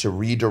passed to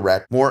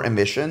redirect more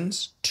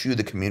emissions to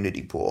the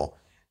community pool.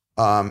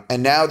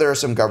 And now there are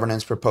some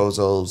governance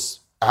proposals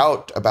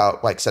out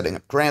about like setting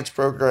up grants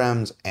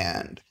programs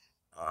and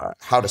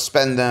how to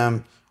spend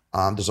them.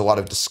 There's a lot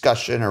of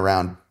discussion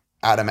around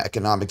Atom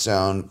Economic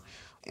Zone,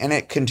 and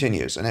it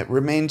continues. And it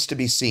remains to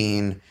be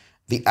seen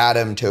the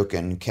Atom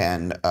token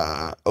can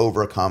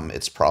overcome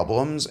its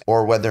problems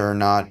or whether or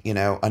not,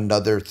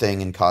 another thing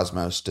in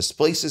Cosmos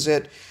displaces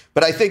it.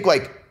 But I think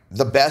like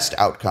the best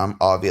outcome,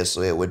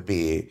 obviously, it would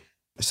be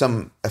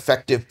some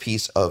effective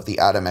piece of the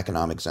Atom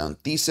Economic Zone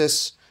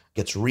thesis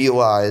gets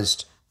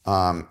realized.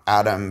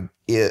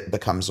 It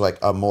becomes like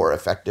a more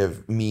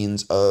effective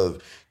means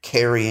of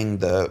carrying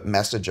the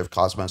message of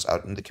Cosmos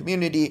out in the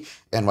community.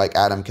 And like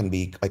Atom can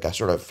be like a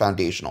sort of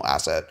foundational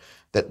asset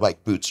that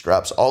like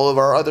bootstraps all of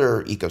our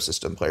other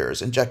ecosystem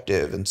players,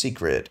 Injective and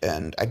Secret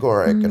and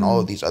Agoric and all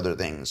of these other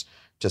things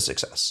to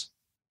success.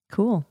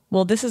 Cool.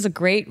 Well, this is a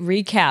great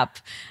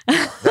recap.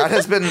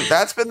 That's been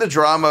the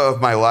drama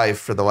of my life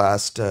for the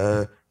last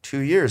 2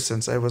 years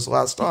since I was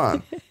last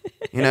on.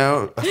 A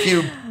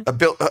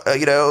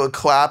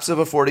collapse of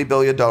a $40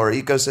 billion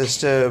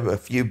ecosystem, a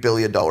few $1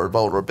 billion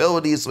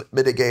vulnerabilities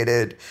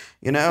mitigated.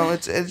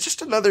 It's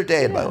just another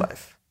day in my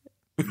life.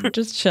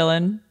 Just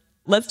chilling.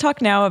 Let's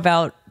talk now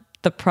about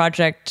the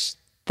project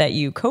that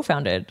you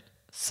co-founded,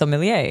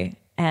 Sommelier,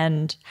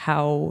 and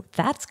how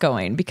that's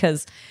going.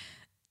 Because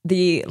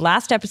the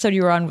last episode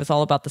you were on was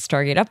all about the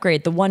Stargate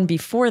upgrade. The one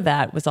before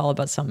that was all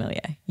about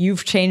Sommelier.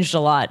 You've changed a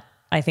lot.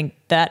 I think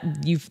that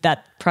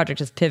project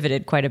has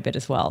pivoted quite a bit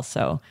as well.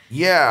 So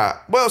yeah,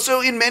 well,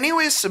 so in many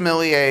ways,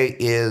 Sommelier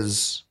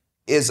is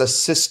a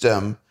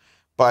system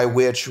by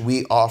which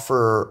we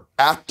offer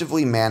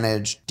actively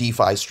managed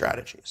DeFi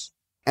strategies.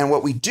 And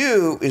what we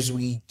do is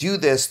we do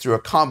this through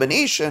a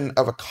combination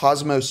of a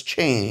Cosmos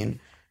chain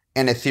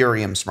and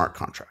Ethereum smart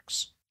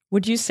contracts.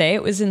 Would you say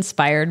it was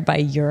inspired by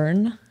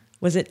Yearn?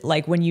 Was it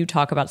like when you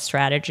talk about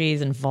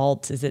strategies and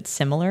vaults, is it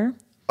similar?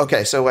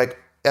 Okay, so like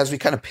as we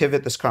kind of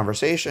pivot this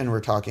conversation,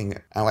 we're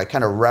talking, I like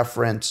kind of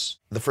reference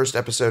the first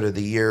episode of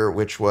the year,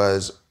 which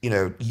was, you,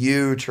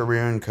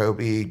 Tarun,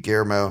 Kobe,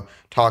 Guillermo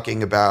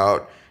talking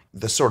about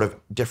the sort of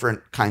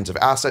different kinds of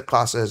asset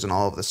classes and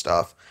all of this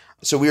stuff.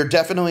 So we are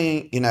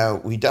definitely,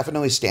 we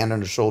definitely stand on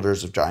the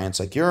shoulders of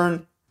giants like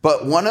Yearn.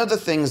 But one of the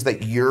things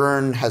that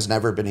Yearn has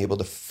never been able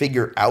to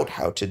figure out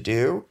how to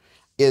do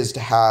is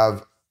to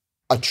have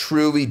a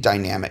truly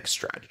dynamic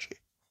strategy,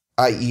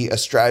 i.e. a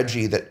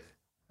strategy that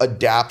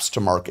adapts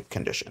to market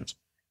conditions.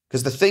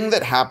 Because the thing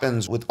that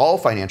happens with all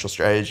financial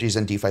strategies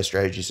and DeFi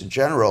strategies in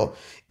general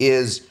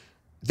is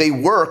they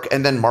work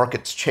and then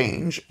markets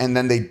change and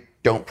then they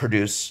don't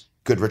produce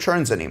good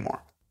returns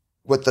anymore.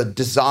 What the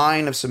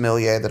design of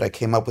Sommelier that I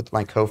came up with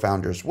my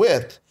co-founders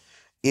with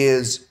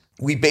is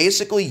we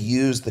basically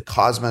use the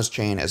Cosmos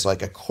chain as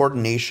like a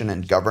coordination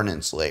and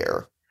governance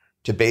layer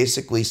to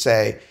basically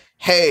say,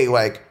 hey,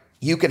 like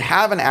you can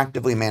have an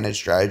actively managed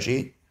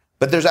strategy,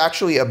 but there's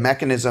actually a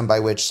mechanism by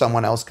which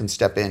someone else can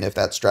step in if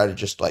that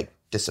strategist like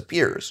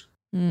disappears.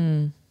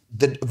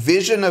 The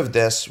vision of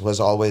this was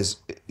always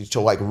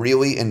to like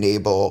really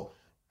enable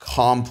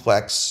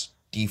complex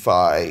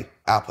DeFi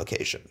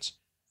applications.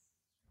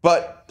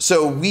 But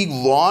so we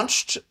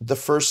launched the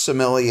first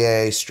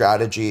Sommelier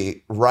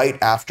strategy right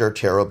after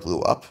Terra blew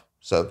up.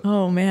 So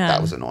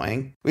that was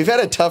annoying. We've had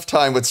a tough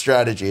time with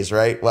strategies,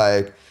 right?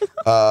 Like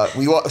it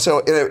was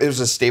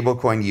a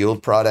stablecoin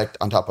yield product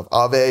on top of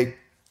Aave.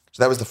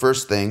 So that was the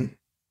first thing.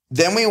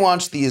 Then we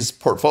launched these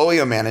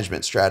portfolio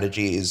management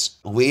strategies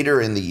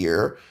later in the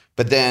year,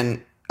 but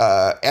then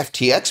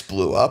FTX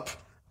blew up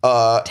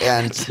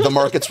and the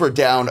markets were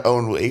down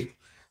only.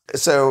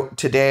 So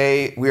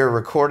today we are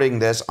recording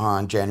this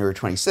on January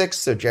 26th.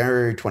 So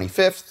January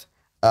 25th,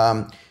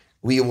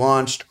 we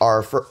launched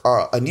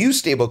a new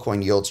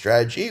stablecoin yield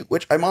strategy,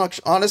 which I'm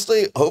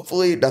honestly,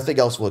 hopefully nothing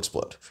else will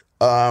explode.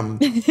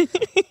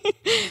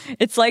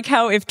 It's like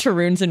how if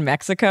Tarun's in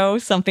Mexico,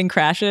 something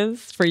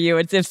crashes. For you,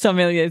 it's if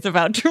Sommelier is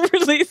about to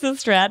release a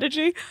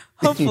strategy.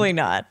 Hopefully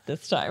not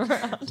this time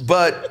around.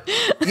 But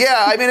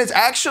yeah, I mean, it's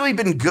actually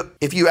been good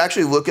if you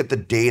actually look at the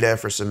data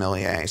for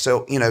Sommelier.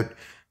 So,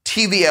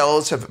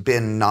 TVLs have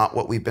been not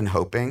what we've been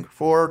hoping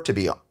for, to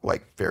be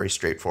like very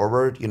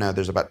straightforward.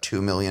 There's about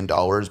 $2 million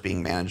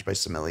being managed by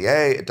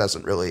Sommelier.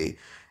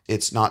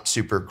 It's not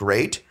super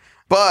great.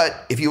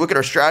 But if you look at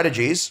our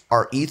strategies,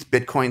 our ETH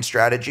Bitcoin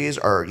strategies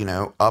are,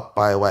 up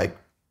by like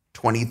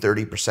 20,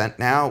 30%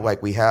 now.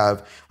 Like we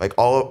have like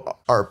all of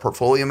our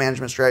portfolio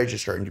management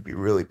strategies starting to be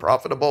really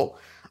profitable.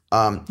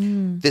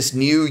 This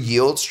new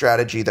yield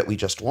strategy that we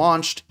just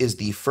launched is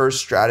the first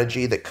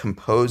strategy that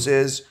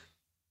composes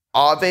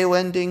Aave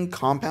lending,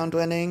 compound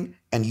lending,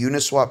 and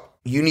Uniswap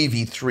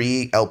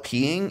UniV3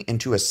 LPing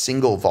into a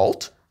single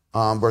vault.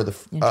 We're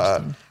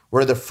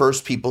the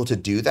first people to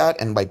do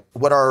that. And like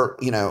what our,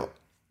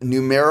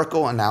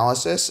 numerical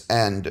analysis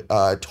and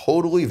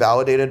totally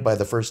validated by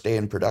the first day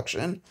in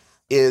production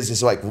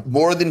is like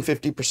more than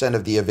 50%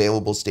 of the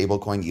available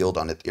stablecoin yield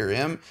on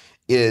Ethereum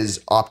is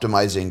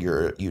optimizing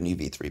your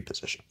UniV3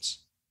 positions.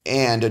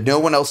 And no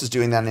one else is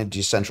doing that in a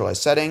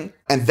decentralized setting.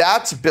 And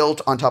that's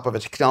built on top of a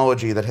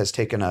technology that has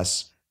taken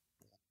us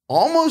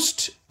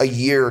almost a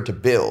year to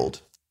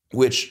build,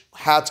 which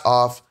hats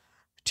off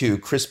to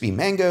Crispy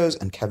Mangoes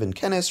and Kevin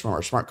Kennis from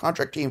our smart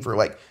contract team for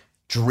like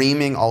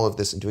dreaming all of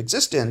this into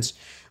existence.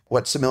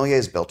 What Sommelier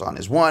is built on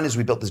is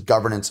we built this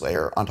governance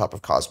layer on top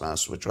of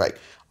Cosmos, which like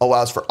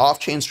allows for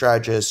off-chain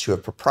strategists who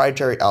have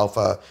proprietary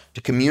alpha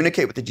to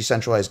communicate with the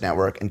decentralized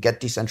network and get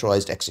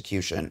decentralized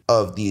execution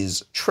of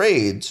these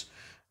trades.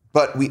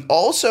 But we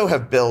also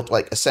have built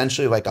like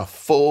essentially like a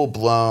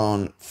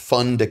full-blown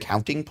fund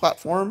accounting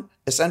platform,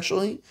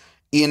 essentially,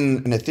 in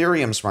an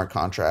Ethereum smart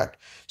contract.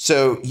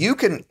 So you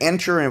can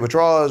enter in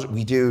withdrawals.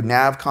 We do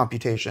NAV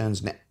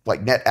computations,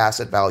 like net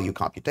asset value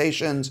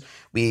computations.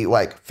 We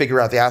like figure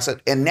out the asset.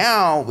 And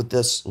now with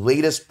this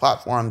latest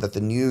platform that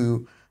the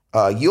new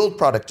yield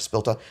product is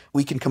built on,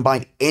 we can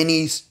combine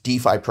any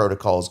DeFi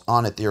protocols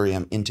on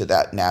Ethereum into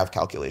that NAV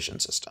calculation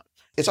system.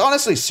 It's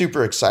honestly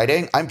super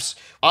exciting.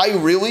 I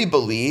really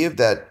believe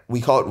that we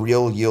call it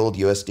Real Yield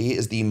USD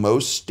is the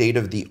most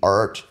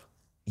state-of-the-art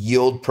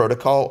yield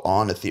protocol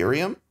on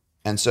Ethereum.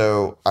 And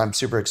so I'm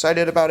super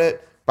excited about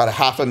it. About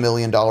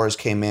 $500,000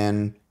 came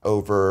in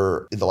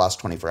over the last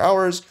 24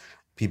 hours.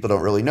 People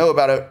don't really know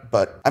about it,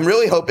 but I'm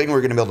really hoping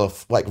we're going to be able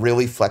to like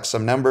really flex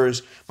some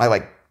numbers. My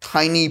like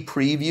tiny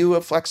preview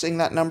of flexing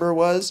that number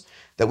was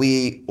that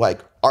we like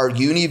our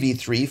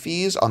UniV3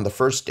 fees on the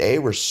first day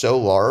were so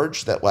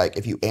large that like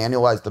if you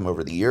annualize them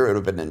over the year, it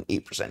would have been an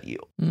 8%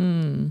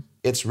 yield.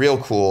 It's real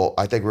cool.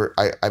 I think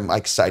I'm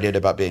excited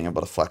about being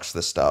able to flex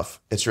this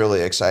stuff. It's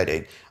really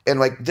exciting. And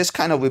like this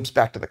kind of loops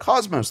back to the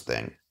Cosmos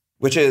thing,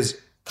 which is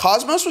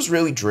Cosmos was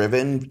really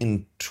driven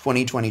in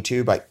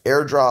 2022 by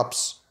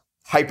airdrops,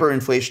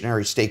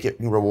 hyperinflationary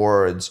staking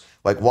rewards,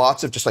 like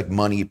lots of just like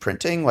money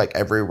printing, like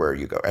everywhere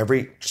you go,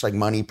 just like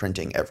money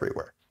printing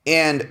everywhere.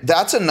 And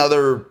that's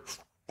another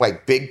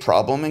like big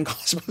problem in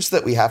Cosmos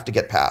that we have to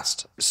get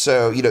past.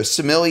 So,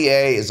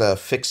 Sommelier is a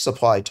fixed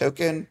supply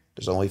token.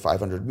 There's only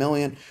 500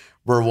 million.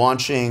 We're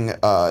launching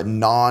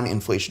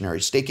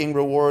non-inflationary staking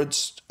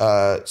rewards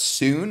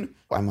soon.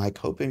 I'm like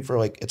hoping for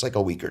like, it's like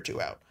a week or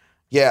two out.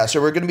 Yeah,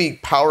 so we're going to be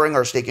powering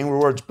our staking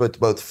rewards with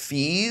both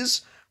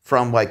fees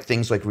from like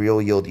things like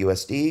Real Yield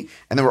USD,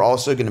 and then we're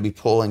also going to be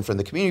pulling from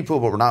the community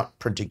pool, but we're not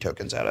printing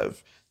tokens out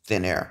of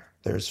thin air.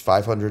 There's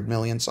 500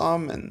 million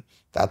SOM, and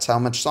that's how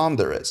much SOM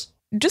there is.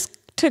 Just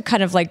to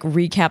kind of like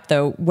recap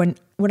though, when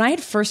I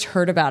had first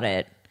heard about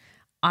it,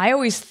 I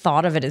always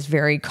thought of it as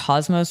very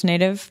Cosmos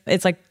native.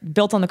 It's like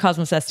built on the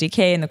Cosmos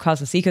SDK and the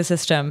Cosmos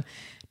ecosystem,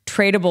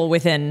 tradable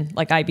within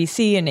like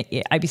IBC and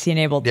IBC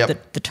enabled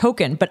the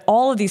token, but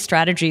all of these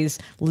strategies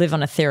live on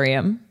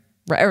Ethereum,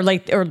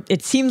 right? Or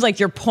it seems like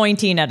you're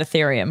pointing at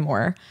Ethereum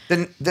more.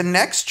 The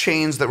next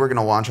chains that we're going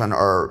to launch on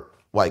are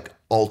like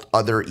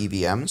other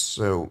EVMs.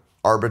 So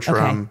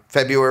Arbitrum,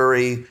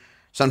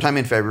 sometime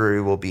in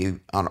February we'll be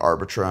on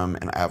Arbitrum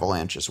and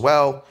Avalanche as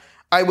well.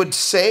 I would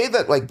say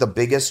that like the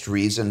biggest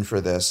reason for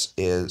this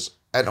is,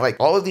 and like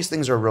all of these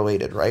things are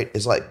related, right?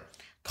 Is like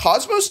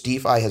Cosmos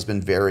DeFi has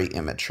been very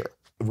immature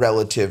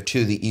relative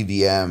to the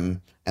EVM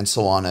and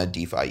Solana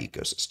DeFi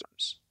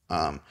ecosystems.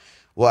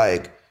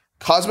 Like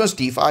Cosmos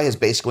DeFi has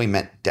basically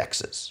meant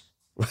DEXs.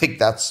 Like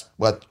that's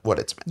what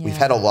it's meant. Yeah. We've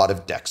had a lot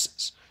of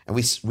DEXs, and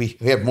we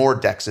have more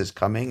DEXs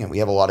coming, and we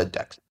have a lot of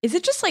DEXs. Is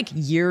it just like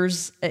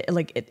years?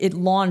 Like it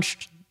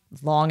launched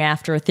long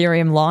after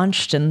Ethereum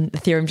launched, and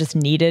Ethereum just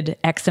needed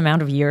X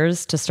amount of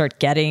years to start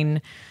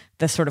getting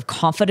the sort of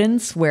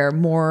confidence where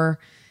more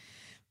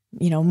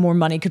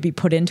money could be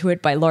put into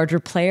it by larger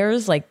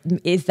players? Like,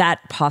 is that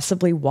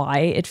possibly why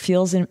it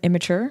feels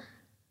immature?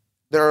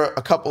 There are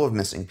a couple of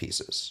missing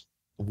pieces.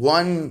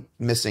 One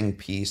missing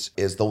piece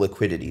is the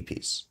liquidity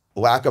piece.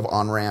 Lack of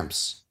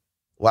on-ramps,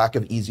 lack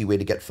of easy way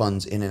to get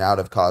funds in and out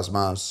of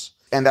Cosmos.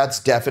 And that's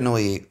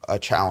definitely a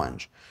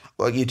challenge.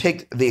 Well, you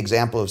take the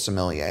example of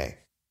Sommelier.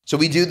 So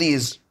we do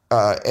these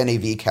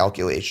NAV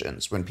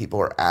calculations when people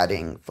are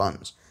adding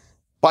funds.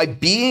 By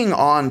being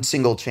on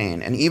single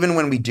chain, and even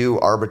when we do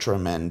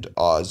Arbitrum and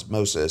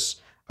Osmosis,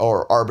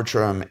 or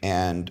Arbitrum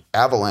and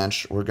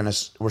Avalanche,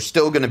 we're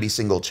still gonna be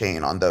single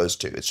chain on those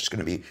two. It's just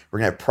gonna be, we're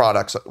gonna have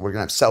products, we're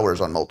gonna have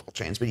sellers on multiple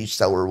chains, but each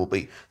seller will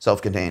be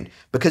self-contained,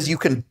 because you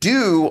can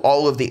do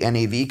all of the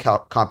NAV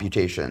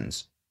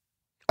computations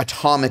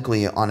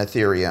atomically on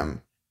Ethereum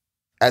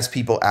as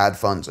people add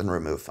funds and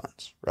remove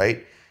funds,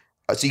 right?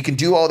 So you can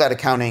do all that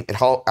accounting.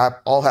 It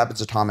all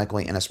happens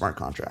atomically in a smart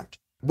contract.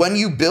 When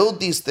you build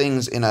these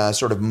things in a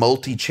sort of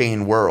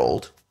multi-chain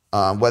world,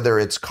 whether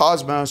it's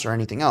Cosmos or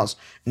anything else,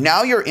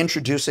 now you're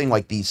introducing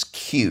like these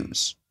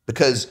queues,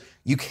 because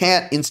you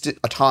can't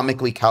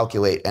atomically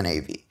calculate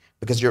NAV,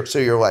 because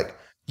you're like,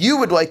 you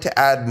would like to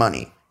add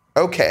money.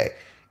 Okay.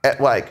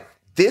 At like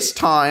this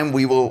time,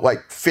 we will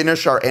like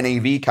finish our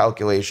NAV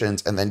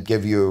calculations and then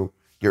give you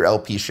your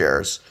LP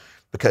shares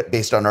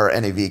based on our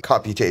NAV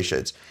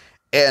computations.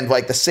 And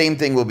like the same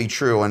thing will be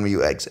true when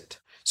you exit.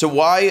 So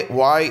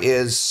why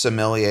is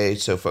Sommelier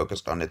so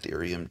focused on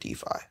Ethereum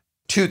DeFi?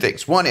 Two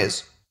things. One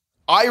is,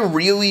 I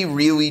really,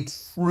 really,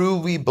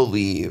 truly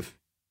believe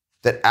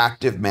that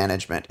active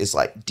management is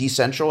like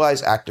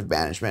decentralized active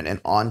management,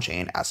 and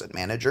on-chain asset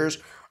managers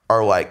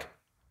are like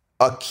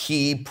a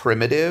key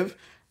primitive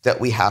that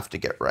we have to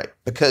get right.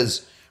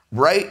 Because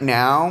right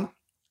now,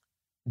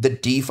 the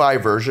DeFi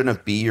version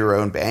of be your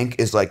own bank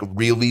is like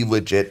really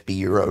legit be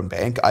your own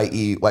bank,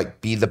 i.e.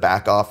 like be the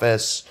back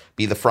office,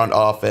 be the front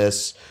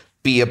office,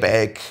 be a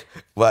bank,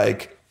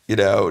 like, you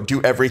know,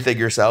 do everything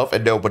yourself,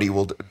 and nobody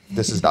will.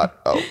 This is not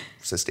a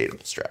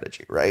sustainable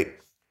strategy, right?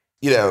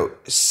 You know,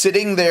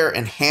 sitting there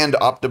and hand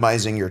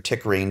optimizing your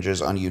tick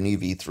ranges on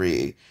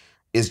UniV3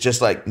 is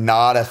just like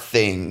not a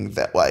thing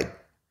that like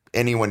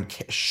anyone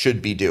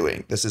should be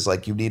doing. This is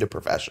like, you need a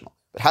professional.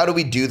 But how do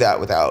we do that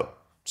without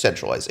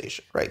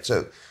centralization, right?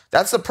 So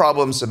that's the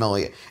problem,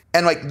 Sommelier.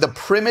 And like the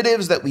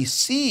primitives that we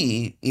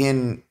see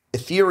in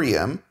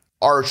Ethereum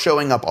are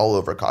showing up all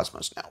over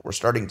Cosmos now. We're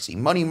starting to see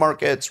money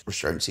markets. We're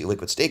starting to see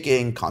liquid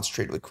staking,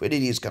 concentrated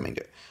liquidity is coming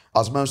to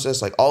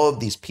Osmosis. Like all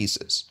of these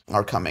pieces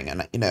are coming.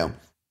 And, you know,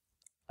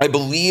 I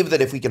believe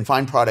that if we can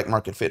find product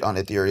market fit on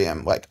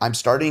Ethereum, like I'm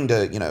starting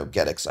to, you know,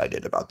 get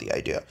excited about the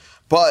idea.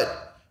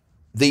 But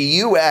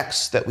the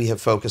UX that we have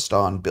focused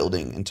on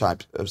building in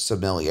type of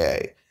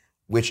Sommelier,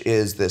 which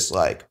is this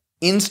like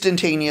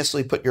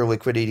instantaneously put your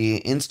liquidity,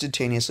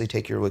 instantaneously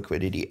take your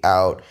liquidity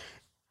out,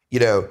 you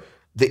know,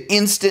 the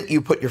instant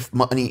you put your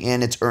money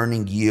in, it's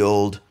earning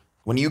yield.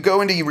 When you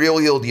go into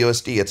real yield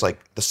USD, it's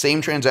like the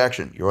same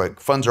transaction. Your like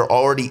funds are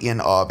already in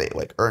Aave,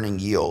 like earning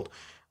yield.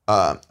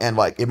 And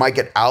like it might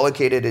get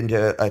allocated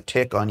into a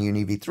tick on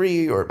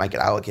UniV3, or it might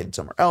get allocated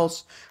somewhere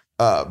else.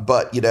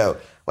 But, you know,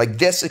 like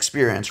this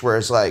experience,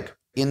 whereas like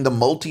in the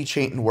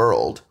multi-chain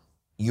world,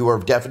 you are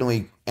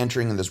definitely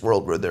entering in this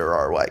world where there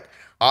are like,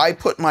 I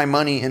put my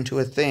money into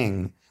a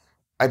thing.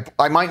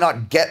 I might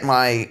not get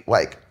my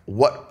like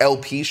what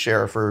LP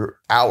share for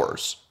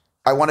hours.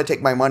 I want to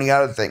take my money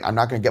out of the thing. I'm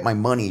not going to get my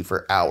money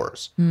for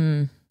hours.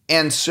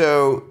 And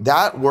so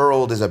that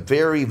world is a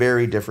very,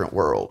 very different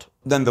world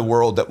than the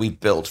world that we've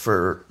built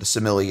for the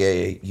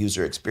Sommelier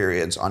user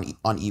experience on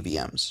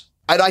EVMs.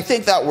 And I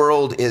think that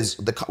world is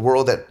the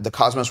world that the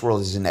Cosmos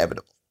world is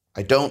inevitable.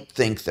 I don't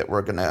think that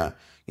we're going to,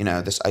 you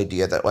know, this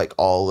idea that like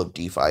all of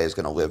DeFi is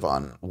going to live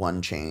on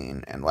one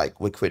chain and like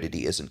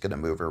liquidity isn't going to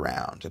move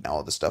around and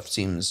all this stuff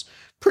seems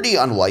pretty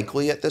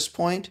unlikely at this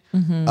point.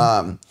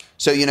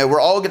 So, you know,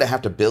 we're all going to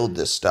have to build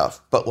this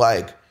stuff, but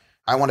like,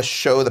 I want to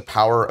show the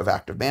power of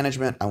active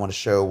management. I want to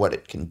show what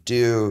it can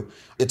do.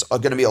 It's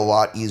going to be a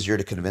lot easier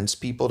to convince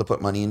people to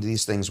put money into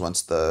these things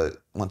once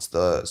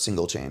the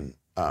single chain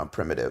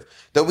primitive.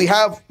 Though we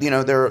have, you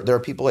know, there are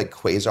people like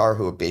Quasar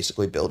who are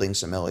basically building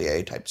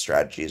Sommelier type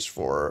strategies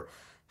for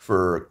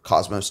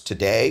Cosmos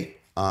today.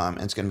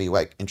 And it's going to be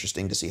like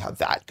interesting to see how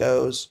that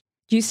goes.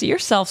 Do you see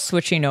yourself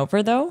switching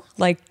over though?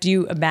 Like, do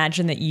you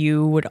imagine that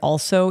you would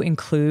also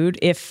include,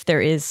 if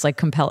there is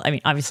like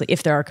obviously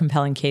if there are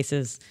compelling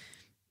cases,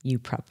 you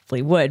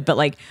probably would, but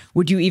like,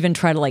 would you even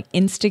try to like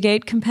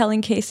instigate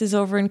compelling cases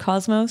over in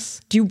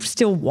Cosmos? Do you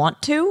still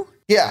want to?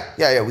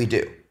 Yeah, we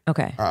do.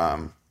 Okay.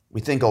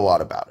 We think a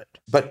lot about it,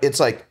 but it's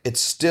like, there's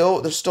still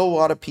a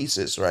lot of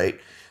pieces, right?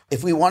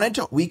 If we wanted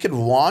to, we could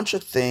launch a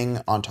thing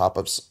on top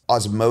of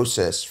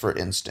Osmosis, for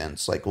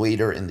instance, like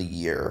later in the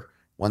year,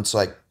 once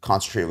like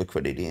concentrated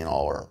liquidity and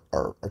all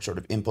are sort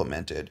of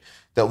implemented,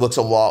 that looks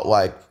a lot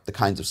like the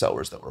kinds of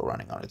sellers that we're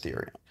running on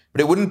Ethereum,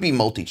 but it wouldn't be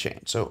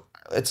multi-chain. So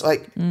it's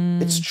like,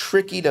 it's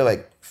tricky to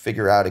like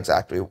figure out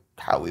exactly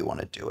how we want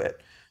to do it.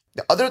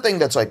 The other thing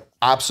that's like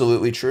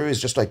absolutely true is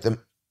just like the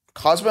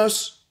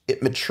Cosmos,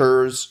 it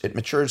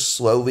matures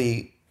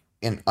slowly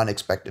and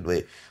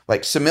unexpectedly.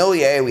 Like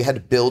Sommelier, we had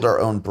to build our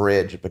own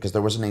bridge because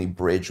there wasn't any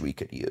bridge we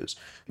could use.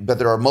 But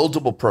there are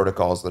multiple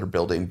protocols that are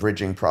building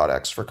bridging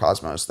products for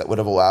Cosmos that would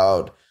have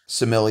allowed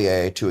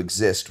Sommelier to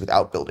exist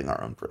without building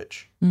our own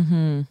bridge.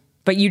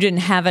 But you didn't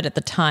have it at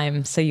the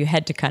time, so you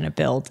had to kind of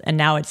build, and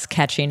now it's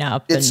catching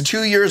up. It's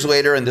 2 years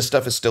later, and this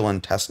stuff is still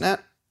in testnet.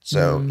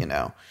 So, you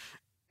know,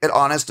 it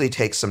honestly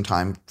takes some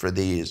time for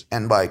these.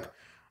 And like,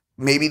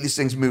 maybe these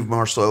things move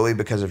more slowly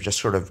because of just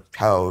sort of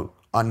how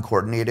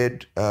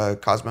uncoordinated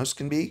Cosmos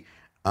can be.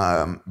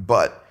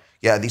 But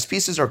yeah, these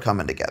pieces are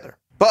coming together.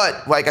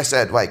 But like I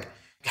said, like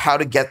how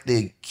to get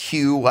the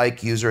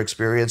Q-like user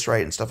experience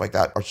right and stuff like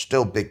that are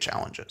still big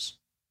challenges.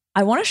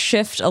 I want to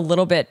shift a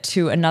little bit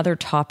to another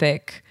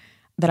topic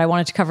that I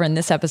wanted to cover in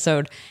this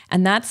episode.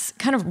 And that's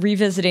kind of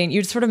revisiting,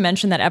 you sort of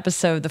mentioned that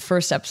episode, the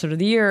first episode of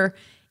the year.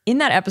 In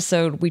that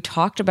episode, we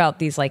talked about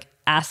these like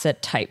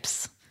asset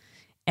types.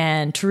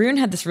 And Tarun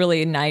had this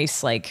really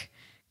nice like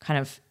kind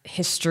of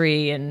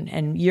history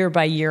and year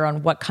by year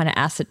on what kind of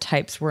asset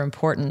types were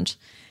important.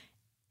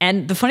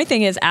 And the funny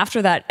thing is,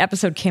 after that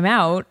episode came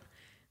out,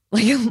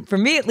 like for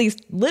me at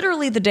least,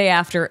 literally the day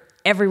after,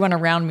 everyone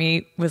around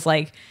me was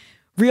like,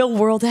 real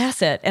world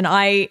asset. And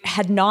I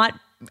had not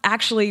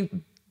actually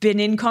been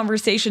in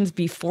conversations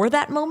before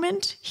that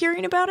moment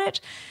hearing about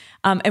it.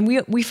 And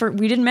we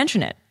didn't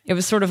mention it. It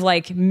was sort of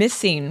like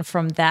missing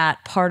from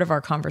that part of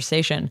our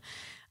conversation.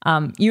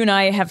 You and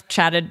I have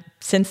chatted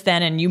since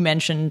then, and you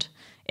mentioned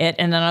it.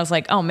 And then I was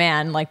like, oh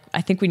man, like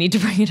I think we need to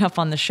bring it up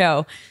on the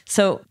show.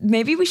 So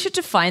maybe we should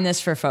define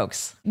this for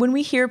folks. When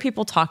we hear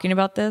people talking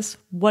about this,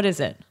 what is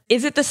it?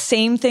 Is it the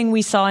same thing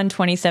we saw in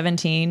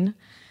 2017?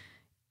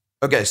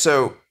 Okay,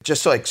 so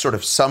just to like sort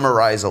of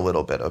summarize a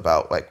little bit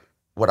about like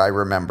what I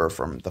remember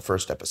from the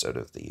first episode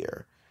of the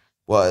year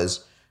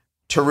was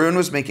Tarun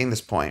was making this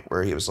point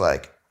where he was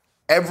like,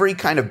 every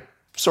kind of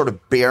sort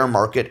of bear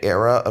market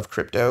era of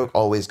crypto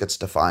always gets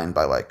defined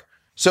by like,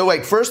 so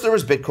like first there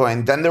was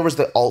Bitcoin, then there was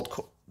the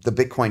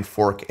Bitcoin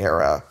fork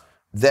era,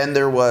 then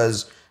there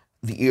was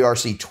the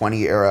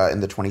ERC-20 era in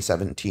the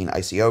 2017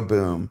 ICO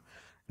boom.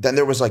 Then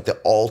there was like the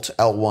alt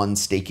L1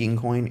 staking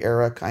coin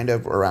era kind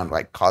of around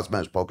like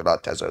Cosmos,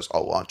 Polkadot, Tezos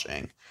all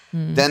launching.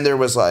 Then there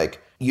was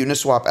like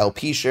Uniswap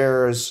LP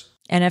shares.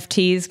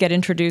 NFTs get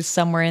introduced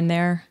somewhere in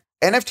there.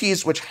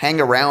 NFTs, which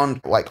hang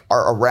around, like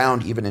are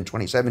around even in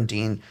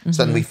 2017,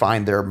 suddenly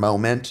find their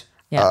moment.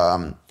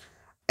 Yeah.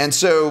 And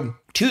so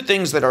two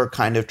things that are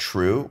kind of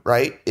true,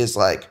 right, is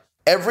like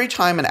every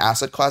time an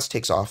asset class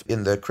takes off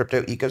in the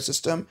crypto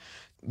ecosystem,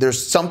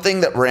 there's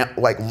something that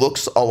like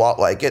looks a lot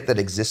like it that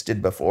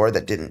existed before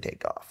that didn't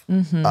take off.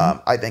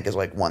 I think is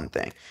like one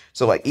thing.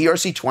 So like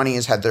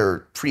ERC-20s had their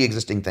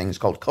pre-existing things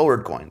called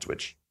colored coins,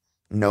 which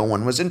no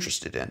one was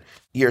interested in.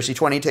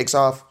 ERC-20 takes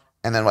off,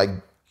 and then like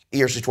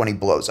ERC-20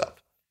 blows up.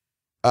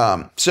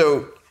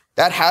 So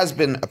that has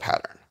been a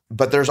pattern.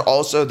 But there's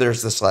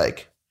this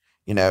like,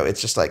 you know, it's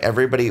just like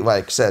everybody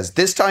like says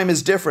this time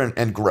is different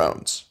and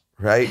groans.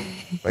 Right?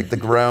 Like the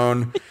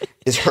groan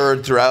is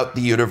heard throughout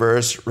the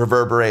universe,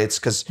 reverberates.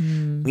 Because,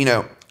 you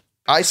know,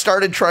 I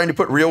started trying to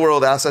put real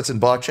world assets in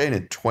blockchain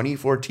in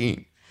 2014.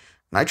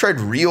 And I tried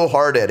real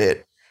hard at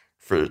it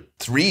for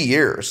 3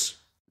 years.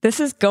 This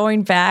is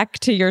going back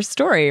to your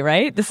story,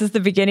 right? This is the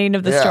beginning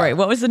of the story.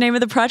 What was the name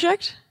of the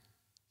project?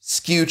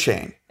 Skew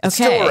Chain. It's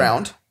still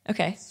around.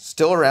 Okay.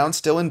 Still around,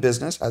 still in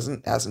business,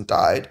 hasn't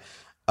died.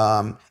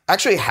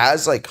 Actually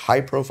has like high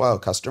profile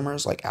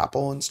customers like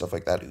Apple and stuff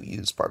like that who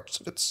use parts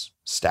of its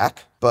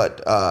stack.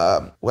 But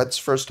let's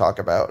first talk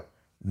about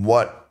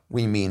what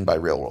we mean by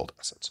real world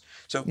assets.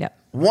 So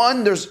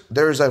one,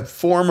 there's a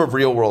form of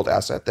real world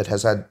asset that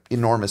has had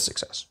enormous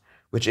success,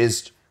 which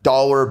is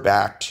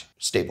dollar-backed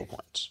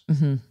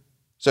stablecoins.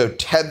 So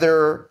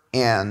Tether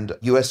and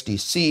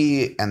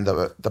USDC and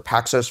the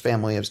Paxos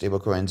family of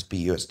stablecoins,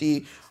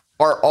 BUSD,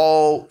 are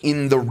all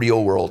in the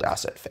real world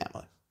asset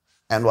family.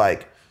 And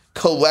like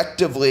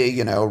collectively,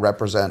 you know,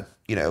 represent,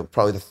 you know,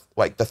 probably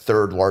the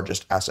third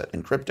largest asset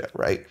in crypto,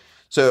 right?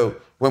 So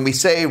when we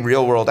say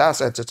real world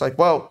assets, it's like,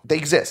 well, they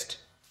exist.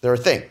 They're a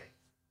thing.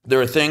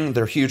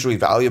 They're hugely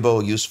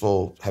valuable,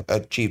 useful, have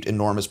achieved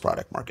enormous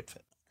product market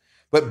fit.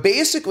 But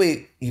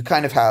basically, you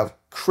kind of have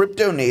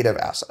crypto native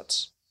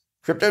assets.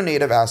 Crypto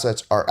native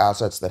assets are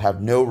assets that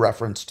have no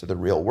reference to the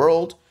real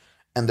world,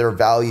 and their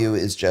value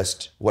is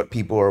just what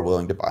people are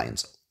willing to buy and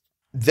sell.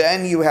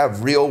 Then you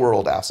have real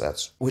world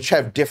assets, which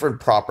have different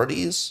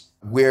properties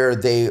where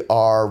they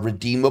are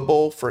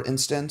redeemable, for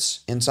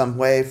instance, in some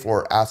way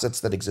for assets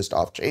that exist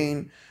off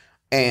chain.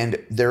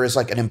 And there is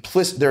like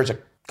there's a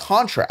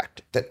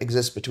contract that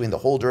exists between the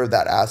holder of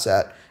that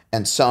asset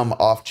and some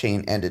off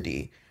chain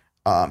entity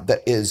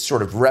that is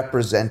sort of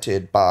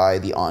represented by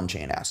the on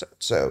chain asset.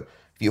 So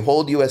if you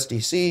hold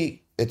USDC,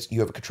 you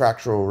have a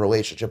contractual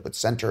relationship with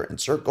Center and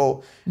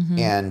Circle,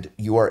 and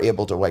you are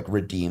able to like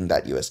redeem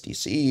that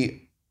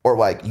USDC. Or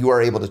like you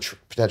are able to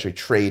potentially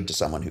trade to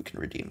someone who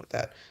can redeem with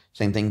that.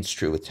 Same thing is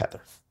true with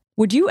Tether.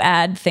 Would you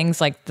add things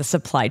like the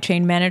supply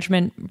chain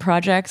management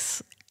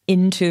projects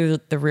into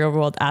the real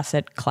world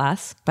asset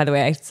class? By the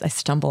way, I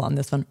stumble on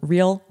this one.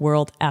 Real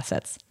world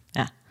assets.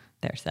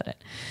 There, said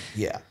it.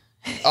 Yeah.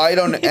 I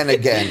don't, and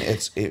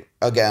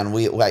again,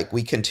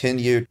 we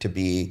continue to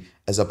be,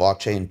 as a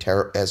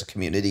blockchain, as a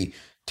community,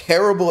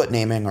 terrible at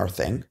naming our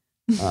thing.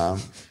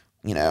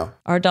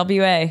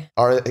 RWA.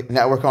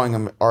 Now we're calling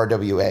them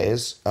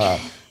RWAs,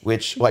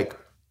 which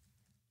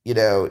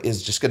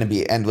is just going to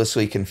be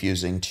endlessly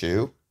confusing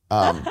too.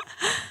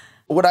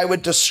 What I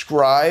would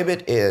describe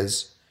it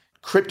is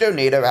crypto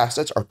native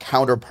assets are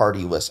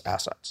counterparty-less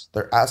assets.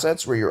 They're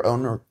assets where your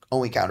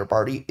only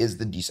counterparty is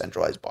the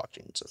decentralized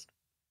blockchain system.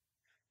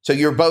 So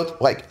you're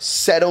both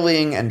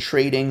settling and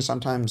trading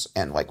sometimes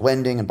and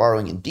lending and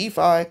borrowing in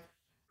DeFi,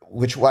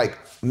 which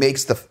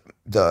makes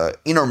the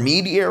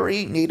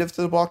intermediary native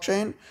to the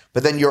blockchain,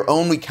 but then your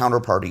only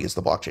counterparty is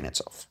the blockchain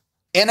itself.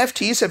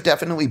 NFTs have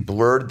definitely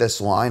blurred this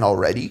line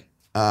already.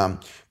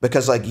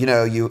 Because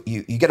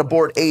you get a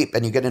Bored Ape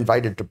and you get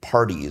invited to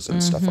parties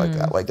and stuff like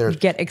that. You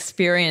get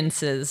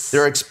experiences.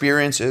 There are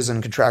experiences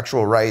and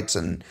contractual rights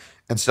and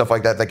stuff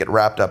like that get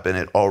wrapped up in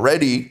it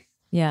already.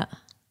 Yeah.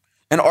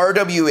 And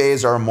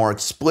RWAs are a more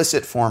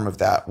explicit form of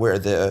that, where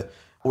the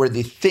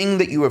thing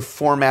that you have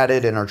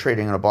formatted and are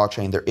trading on a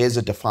blockchain,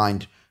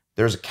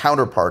 there's a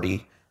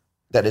counterparty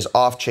that is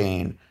off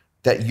chain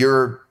that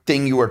your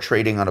thing you are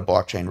trading on a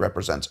blockchain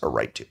represents a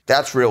right to.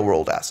 That's real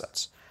world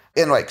assets.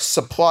 In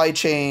supply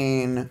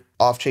chain,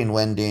 off-chain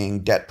lending,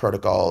 debt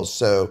protocols.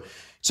 So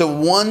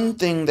one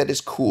thing that is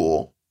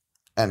cool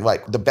and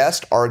the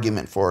best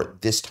argument for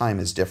this time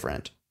is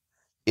different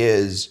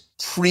is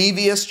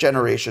previous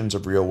generations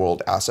of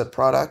real-world asset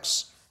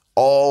products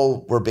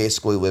all were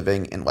basically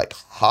living in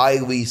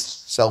highly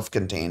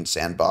self-contained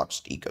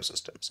sandboxed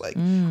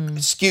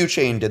ecosystems. Skew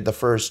Chain did the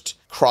first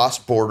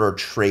cross-border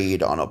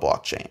trade on a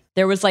blockchain.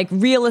 There was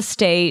real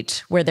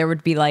estate where there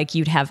would be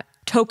you'd have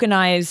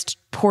tokenized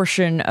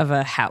portion of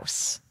a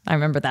house. I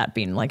remember that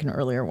being an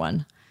earlier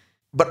one.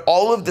 But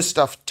all of this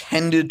stuff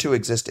tended to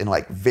exist in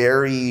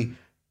very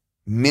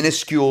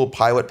minuscule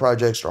pilot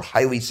projects or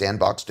highly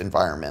sandboxed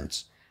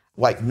environments,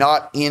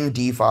 not in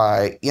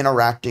DeFi,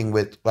 interacting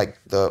with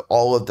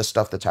all of the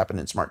stuff that's happened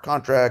in smart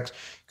contracts,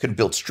 could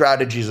build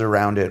strategies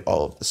around it,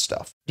 all of this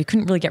stuff. You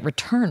couldn't really get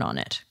return on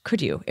it,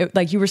 could you?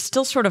 You were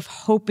still sort of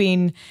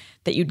hoping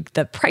that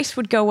the price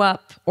would go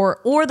up,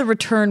 or the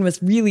return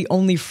was really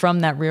only from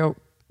that real,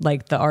 the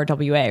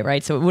RWA,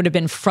 right? So it would have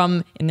been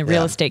in the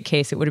real estate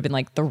case, it would have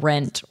been the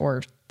rent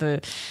or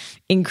the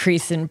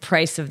increase in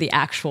price of the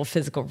actual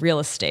physical real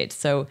estate.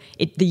 So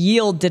the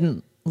yield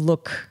didn't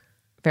look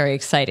very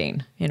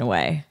exciting in a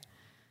way.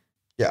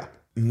 Yeah.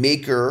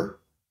 Maker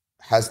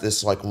has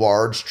this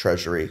large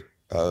treasury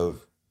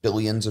of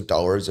billions of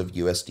dollars of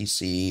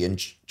USDC and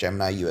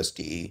Gemini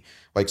USD,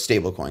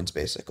 stable coins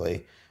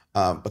basically.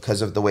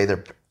 Because of the way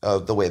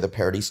the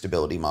parity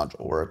stability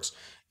module works.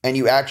 And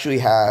you actually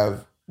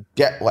have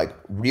debt,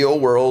 real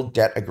world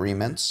debt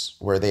agreements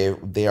where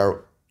they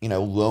are,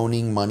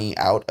 loaning money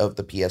out of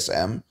the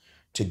PSM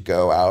to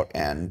go out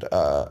and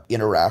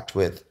interact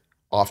with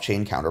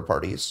off-chain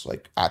counterparties,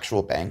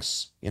 actual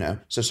banks.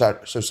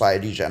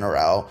 Societe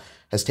Generale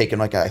has taken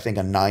I think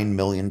a $9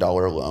 million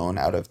loan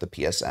out of the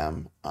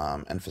PSM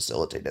and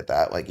facilitated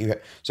that.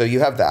 You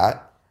have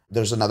that.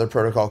 There's another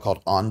protocol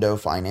called Ondo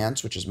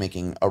Finance, which is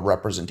making a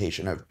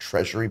representation of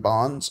treasury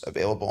bonds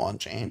available on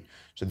chain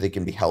so they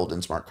can be held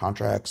in smart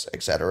contracts,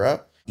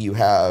 etc. You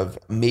have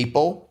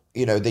Maple.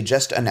 They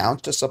just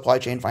announced a supply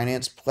chain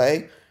finance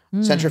play.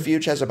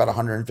 Centrifuge has about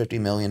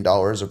 $150 million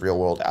of real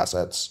world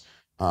assets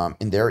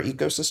in their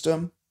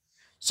ecosystem.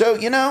 So,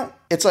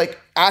 it's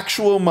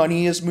actual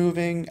money is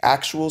moving,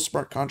 actual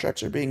smart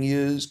contracts are being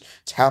used.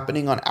 It's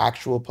happening on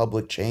actual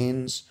public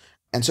chains.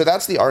 And so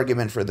that's the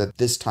argument for that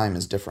this time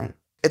is different.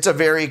 It's a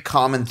very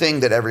common thing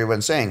that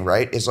everyone's saying,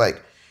 right? Is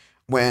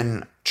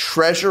when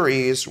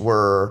treasuries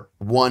were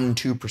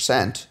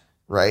 1-2%,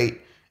 right?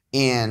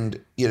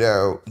 And,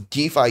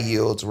 DeFi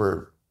yields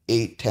were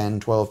 8,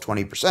 10, 12,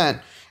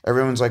 20%.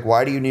 Everyone's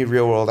why do you need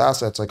real world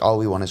assets? All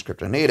we want is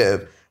crypto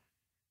native.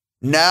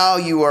 Now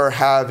you are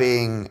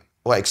having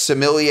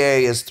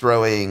Sommelier is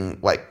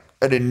throwing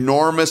an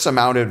enormous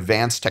amount of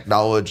advanced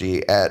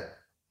technology at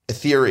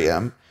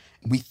Ethereum.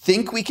 We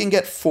think we can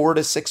get 4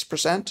 to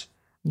 6%.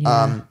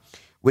 Yeah.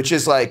 Which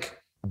is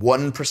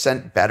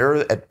 1% better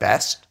at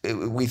best.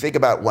 We think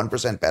about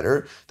 1%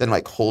 better than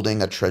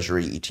holding a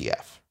treasury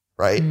ETF,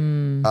 right?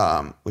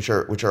 Which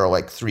are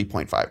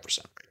 3.5% right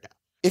now.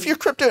 If you're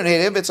crypto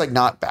native, it's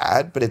not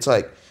bad, but it's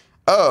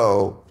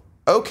oh,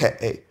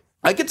 okay.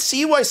 I could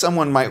see why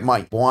someone might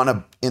want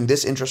to, in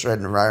this interest rate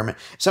environment,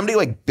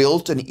 somebody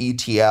built an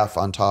ETF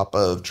on top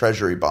of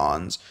treasury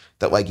bonds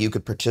that you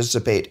could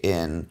participate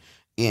in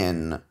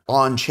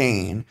on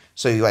chain.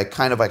 So you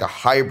kind of a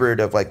hybrid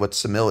of what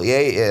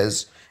Sommelier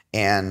is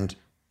and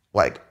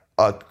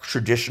a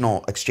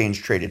traditional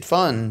exchange traded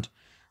fund.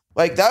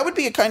 That would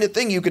be a kind of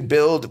thing you could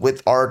build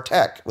with our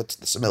tech, with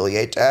the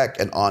Sommelier tech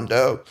and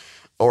Ondo,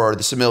 or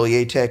the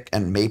Sommelier tech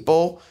and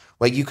Maple.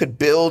 You could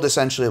build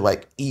essentially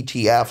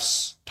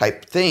ETFs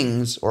type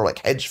things or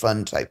hedge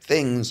fund type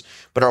things,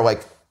 but are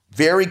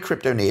very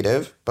crypto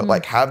native,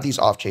 but have these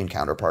off-chain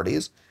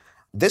counterparties.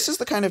 This is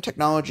the kind of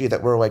technology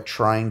that we're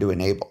trying to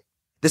enable.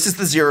 This is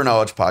the Zero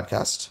Knowledge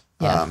Podcast.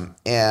 Yeah.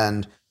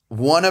 And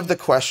one of the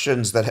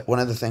things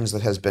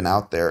that has been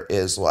out there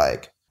is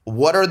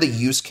what are the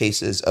use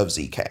cases of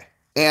ZK?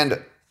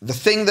 And the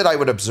thing that I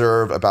would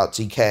observe about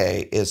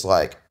ZK is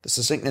like the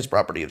succinctness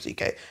property of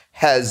ZK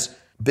has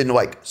been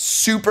like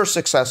super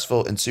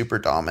successful and super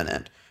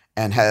dominant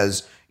and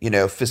has,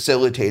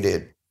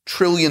 facilitated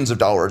trillions of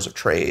dollars of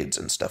trades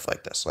and stuff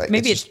like this. Like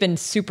maybe it's been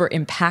super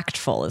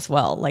impactful as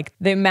well. Like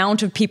the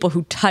amount of people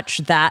who touch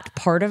that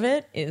part of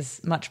it is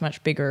much,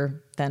 much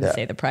bigger than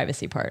say the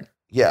privacy part.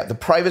 Yeah, the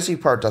privacy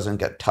part doesn't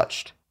get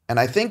touched. And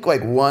I think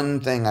like one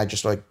thing I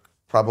just like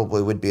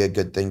probably would be a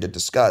good thing to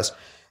discuss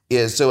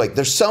is so like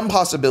there's some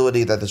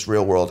possibility that this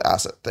real world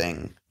asset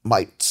thing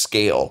might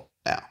scale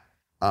now.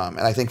 And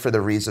I think for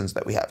the reasons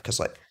that we have, because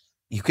like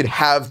you could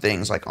have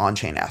things like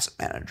on-chain asset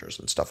managers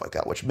and stuff like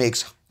that, which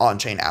makes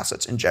on-chain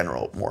assets in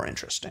general more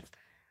interesting.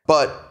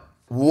 But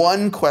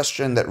one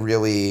question that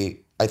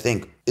really I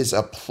think is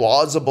a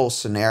plausible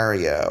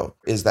scenario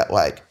is that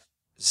like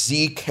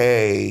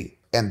ZK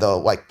and the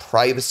like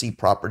privacy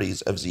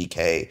properties of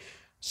ZK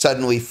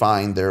suddenly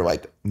find their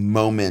like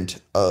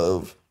moment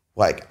of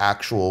like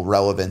actual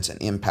relevance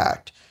and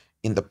impact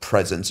in the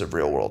presence of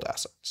real world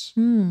assets.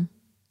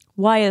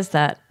 Why is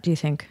that, do you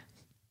think?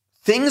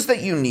 Things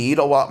that you need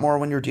a lot more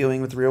when you're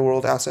dealing with real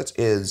world assets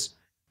is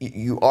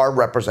you are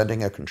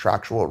representing a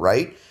contractual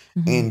right,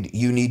 and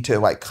you need to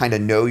like kind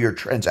of know your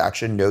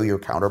transaction, know your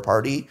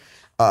counterparty.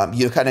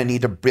 You kind of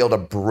need to be able to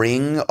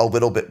bring a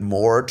little bit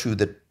more to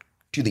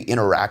the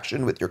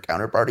interaction with your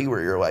counterparty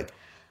where you're like,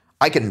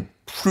 I can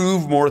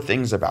prove more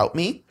things about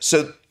me.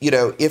 So,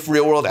 if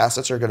real world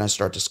assets are going to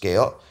start to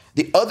scale,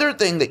 the other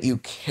thing that you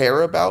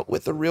care about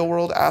with the real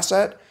world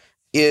asset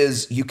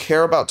is you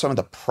care about some of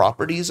the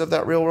properties of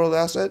that real world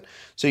asset.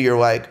 So you're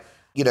like,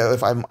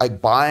 if I'm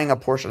like buying a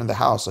portion of the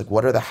house, like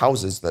what are the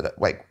houses that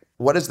like,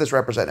 what does this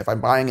represent? If I'm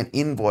buying an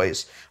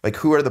invoice, like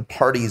who are the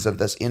parties of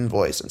this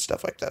invoice and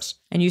stuff like this?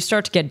 And you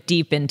start to get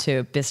deep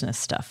into business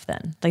stuff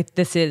then. Like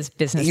this is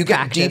business You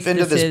practice. get deep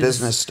into this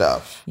business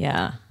stuff.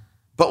 Yeah.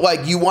 But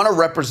like you want to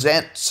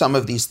represent some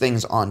of these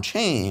things on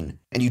chain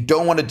and you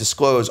don't want to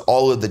disclose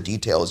all of the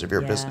details of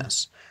your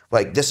business.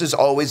 Like this is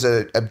always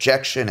an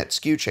objection at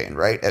SkuChain,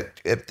 right?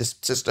 If this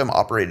system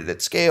operated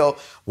at scale,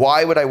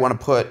 why would I want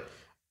to put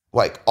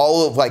like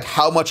all of like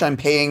how much I'm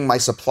paying my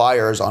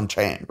suppliers on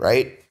chain,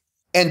 right?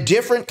 And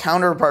different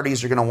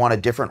counterparties are going to want a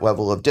different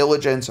level of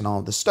diligence and all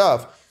of this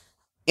stuff.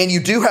 And you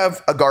do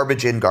have a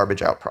garbage in,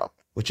 garbage out problem,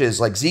 which is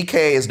like ZK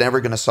is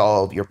never going to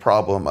solve your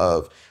problem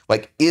of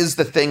like, is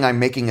the thing I'm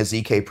making a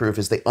ZK proof,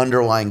 is the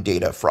underlying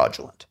data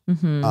fraudulent?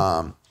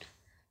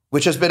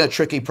 Which has been a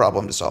tricky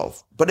problem to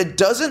solve. But it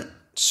doesn't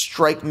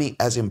strike me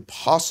as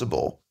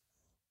impossible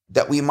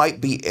that we might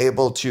be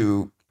able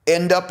to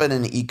end up in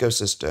an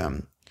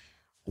ecosystem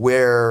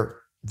where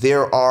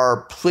there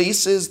are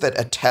places that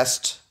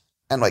attest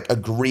and like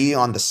agree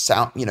on the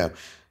sound,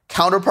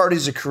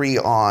 counterparties agree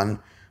on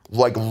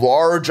like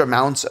large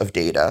amounts of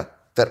data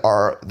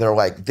they're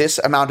like this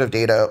amount of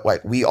data,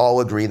 like we all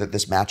agree that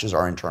this matches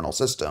our internal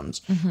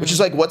systems, which is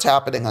like what's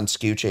happening on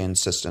SkuChain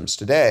systems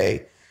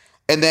today.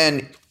 And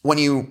then when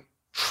you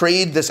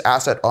trade this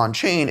asset on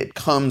chain, it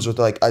comes with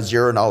like a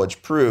zero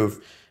knowledge proof.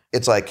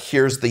 It's like,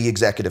 here's the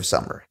executive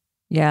summary.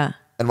 Yeah.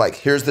 And like,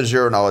 here's the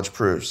zero knowledge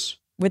proofs.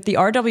 With the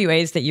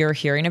RWAs that you're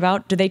hearing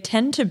about, do they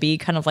tend to be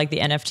kind of like the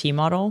NFT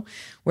model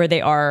where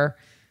they are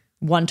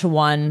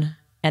one-to-one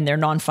and they're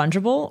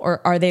non-fungible?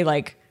 Or are they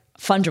like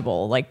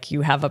fungible, like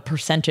you have a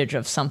percentage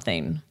of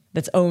something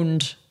that's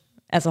owned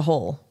as a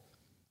whole?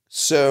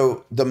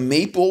 So the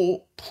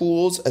Maple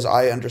pools, as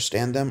I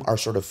understand them, are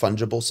sort of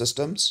fungible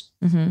systems.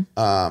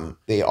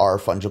 They are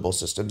fungible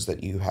systems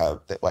that you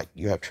have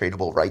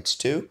tradable rights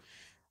to.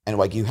 And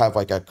like you have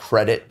like a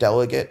credit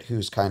delegate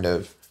who's kind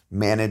of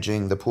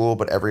managing the pool,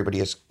 but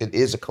it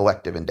is a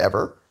collective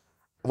endeavor.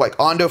 Like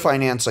Ondo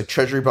Finance, like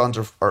treasury bonds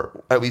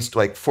are at least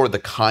like for the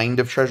kind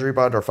of treasury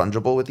bond are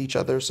fungible with each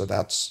other. So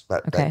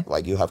that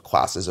like you have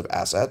classes of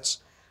assets.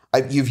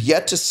 You've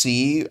yet to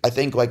see, I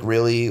think, like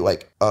really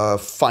like a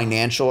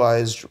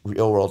financialized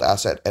real world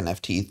asset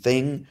NFT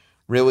thing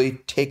really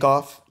take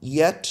off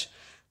yet,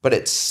 but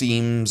it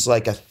seems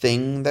like a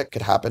thing that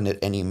could happen at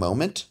any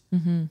moment.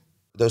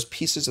 Those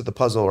pieces of the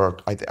puzzle are,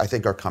 I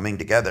think, are coming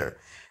together.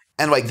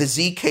 And like the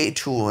ZK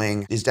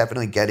tooling is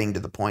definitely getting to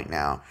the point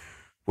now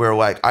where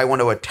like I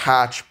want to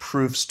attach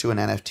proofs to an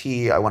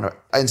NFT. I want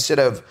to, instead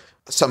of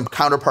some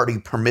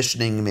counterparty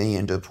permissioning me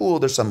into the pool,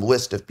 there's some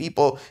list of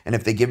people. And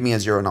if they give me a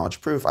zero knowledge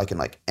proof, I can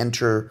like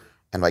enter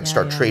and like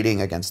start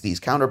trading against these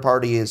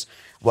counterparties.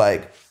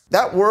 Like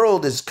that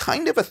world is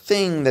kind of a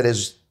thing that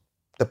is,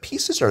 the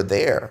pieces are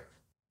there.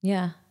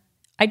 Yeah.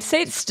 I'd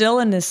say it's still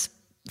in this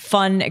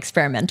fun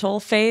experimental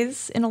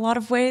phase in a lot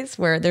of ways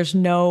where it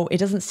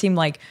doesn't seem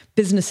like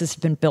businesses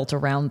have been built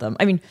around them.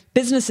 I mean,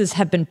 businesses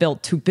have been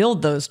built to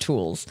build those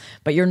tools,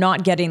 but you're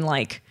not getting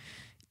like,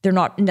 they're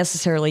not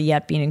necessarily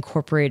yet being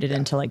incorporated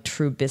into like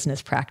true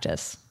business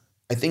practice.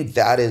 I think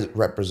that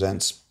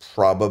represents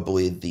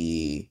probably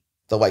the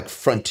like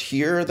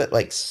frontier that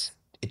like,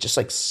 it just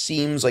like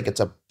seems like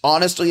it's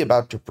honestly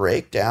about to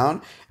break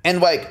down.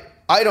 And like,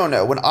 I don't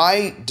know, when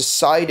I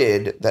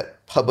decided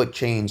that public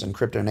chains and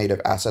crypto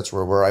native assets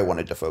were where I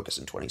wanted to focus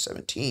in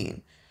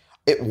 2017,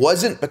 it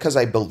wasn't because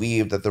I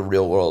believed that the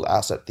real world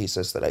asset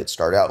thesis that I'd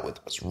started out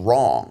with was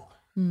wrong.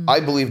 I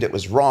believed it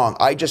was wrong.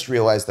 I just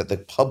realized that the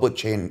public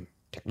chain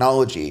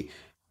technology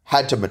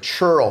had to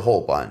mature a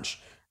whole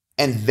bunch,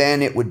 and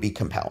then it would be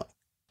compelling.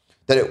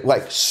 That it,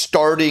 like,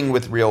 starting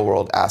with real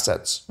world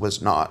assets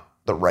was not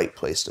the right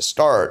place to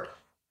start.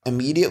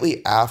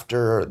 Immediately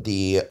after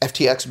the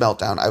FTX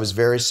meltdown, I was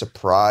very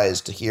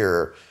surprised to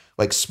hear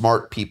like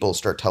smart people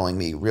start telling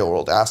me real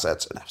world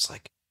assets. And I was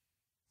like,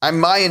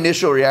 my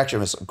initial reaction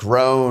was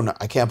groan.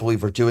 I can't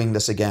believe we're doing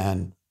this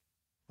again.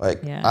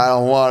 Like, yeah. I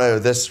don't want to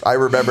this. I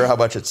remember how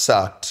much it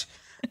sucked.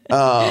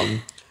 But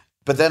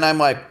then I'm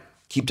like,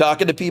 keep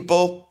talking to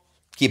people,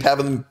 keep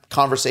having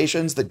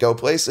conversations that go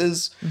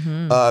places.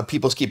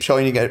 People keep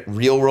showing you get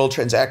real world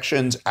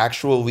transactions,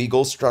 actual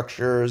legal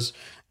structures,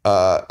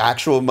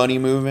 actual money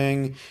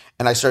moving.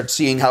 And I start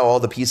seeing how all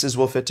the pieces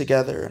will fit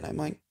together. And I'm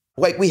like,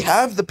 we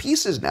have the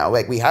pieces now.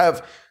 Like, we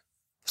have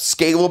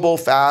scalable,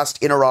 fast,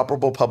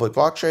 interoperable public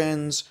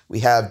blockchains. We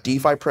have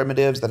DeFi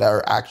primitives that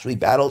are actually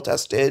battle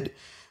tested.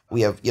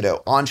 We have,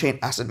 on-chain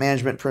asset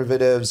management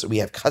primitives. We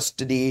have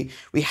custody.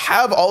 We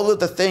have all of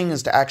the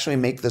things to actually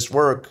make this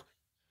work.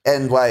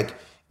 And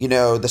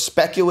the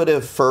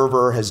speculative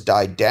fervor has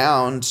died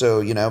down.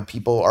 So,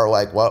 people are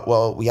like,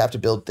 well, we have to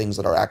build things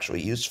that are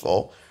actually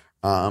useful.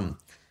 And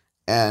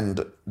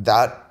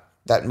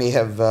that may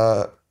have,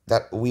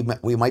 that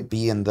we might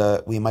be at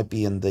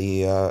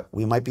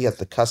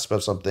the cusp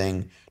of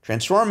something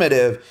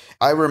transformative.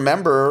 I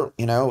remember,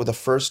 the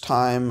first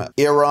time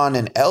Aaron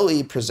and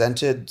Ellie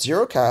presented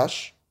Zero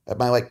Cash at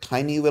my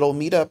tiny little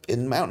meetup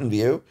in Mountain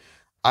View.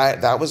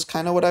 That was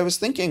kind of what I was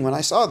thinking when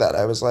I saw that.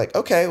 I was like,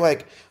 okay,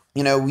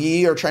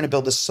 we are trying to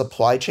build this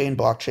supply chain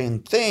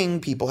blockchain thing.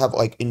 People have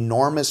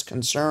enormous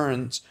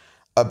concerns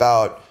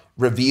about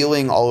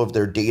revealing all of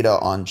their data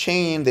on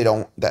chain.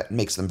 That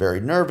makes them very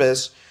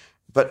nervous.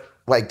 But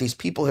these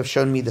people have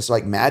shown me this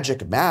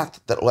magic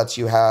math that lets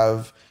you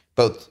have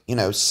both,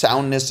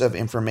 soundness of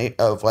information,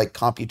 of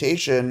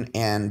computation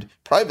and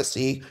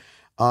privacy.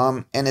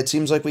 And it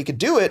seems like we could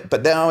do it,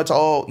 but now it's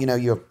all,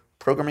 you have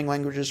programming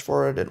languages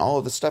for it and all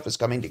of this stuff is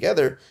coming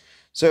together.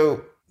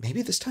 So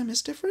maybe this time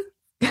is different.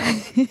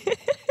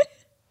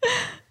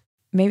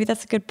 Maybe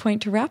that's a good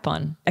point to wrap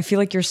on. I feel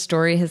like your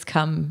story has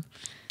come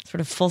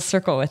sort of full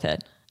circle with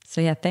it.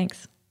 So yeah,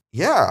 thanks.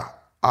 Yeah.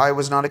 I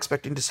was not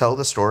expecting to tell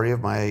the story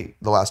of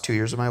the last 2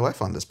 years of my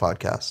life on this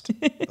podcast,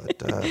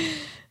 but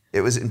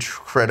it was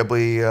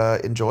incredibly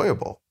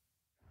enjoyable.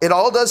 It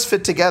all does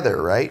fit together,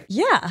 right?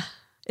 Yeah,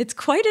 it's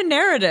quite a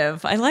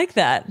narrative. I like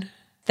that.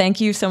 Thank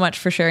you so much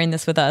for sharing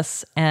this with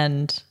us.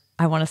 And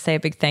I want to say a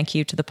big thank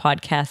you to the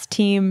podcast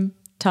team,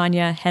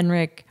 Tanya,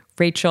 Henrik,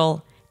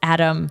 Rachel,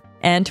 Adam,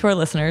 and to our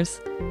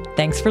listeners.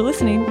 Thanks for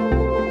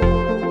listening.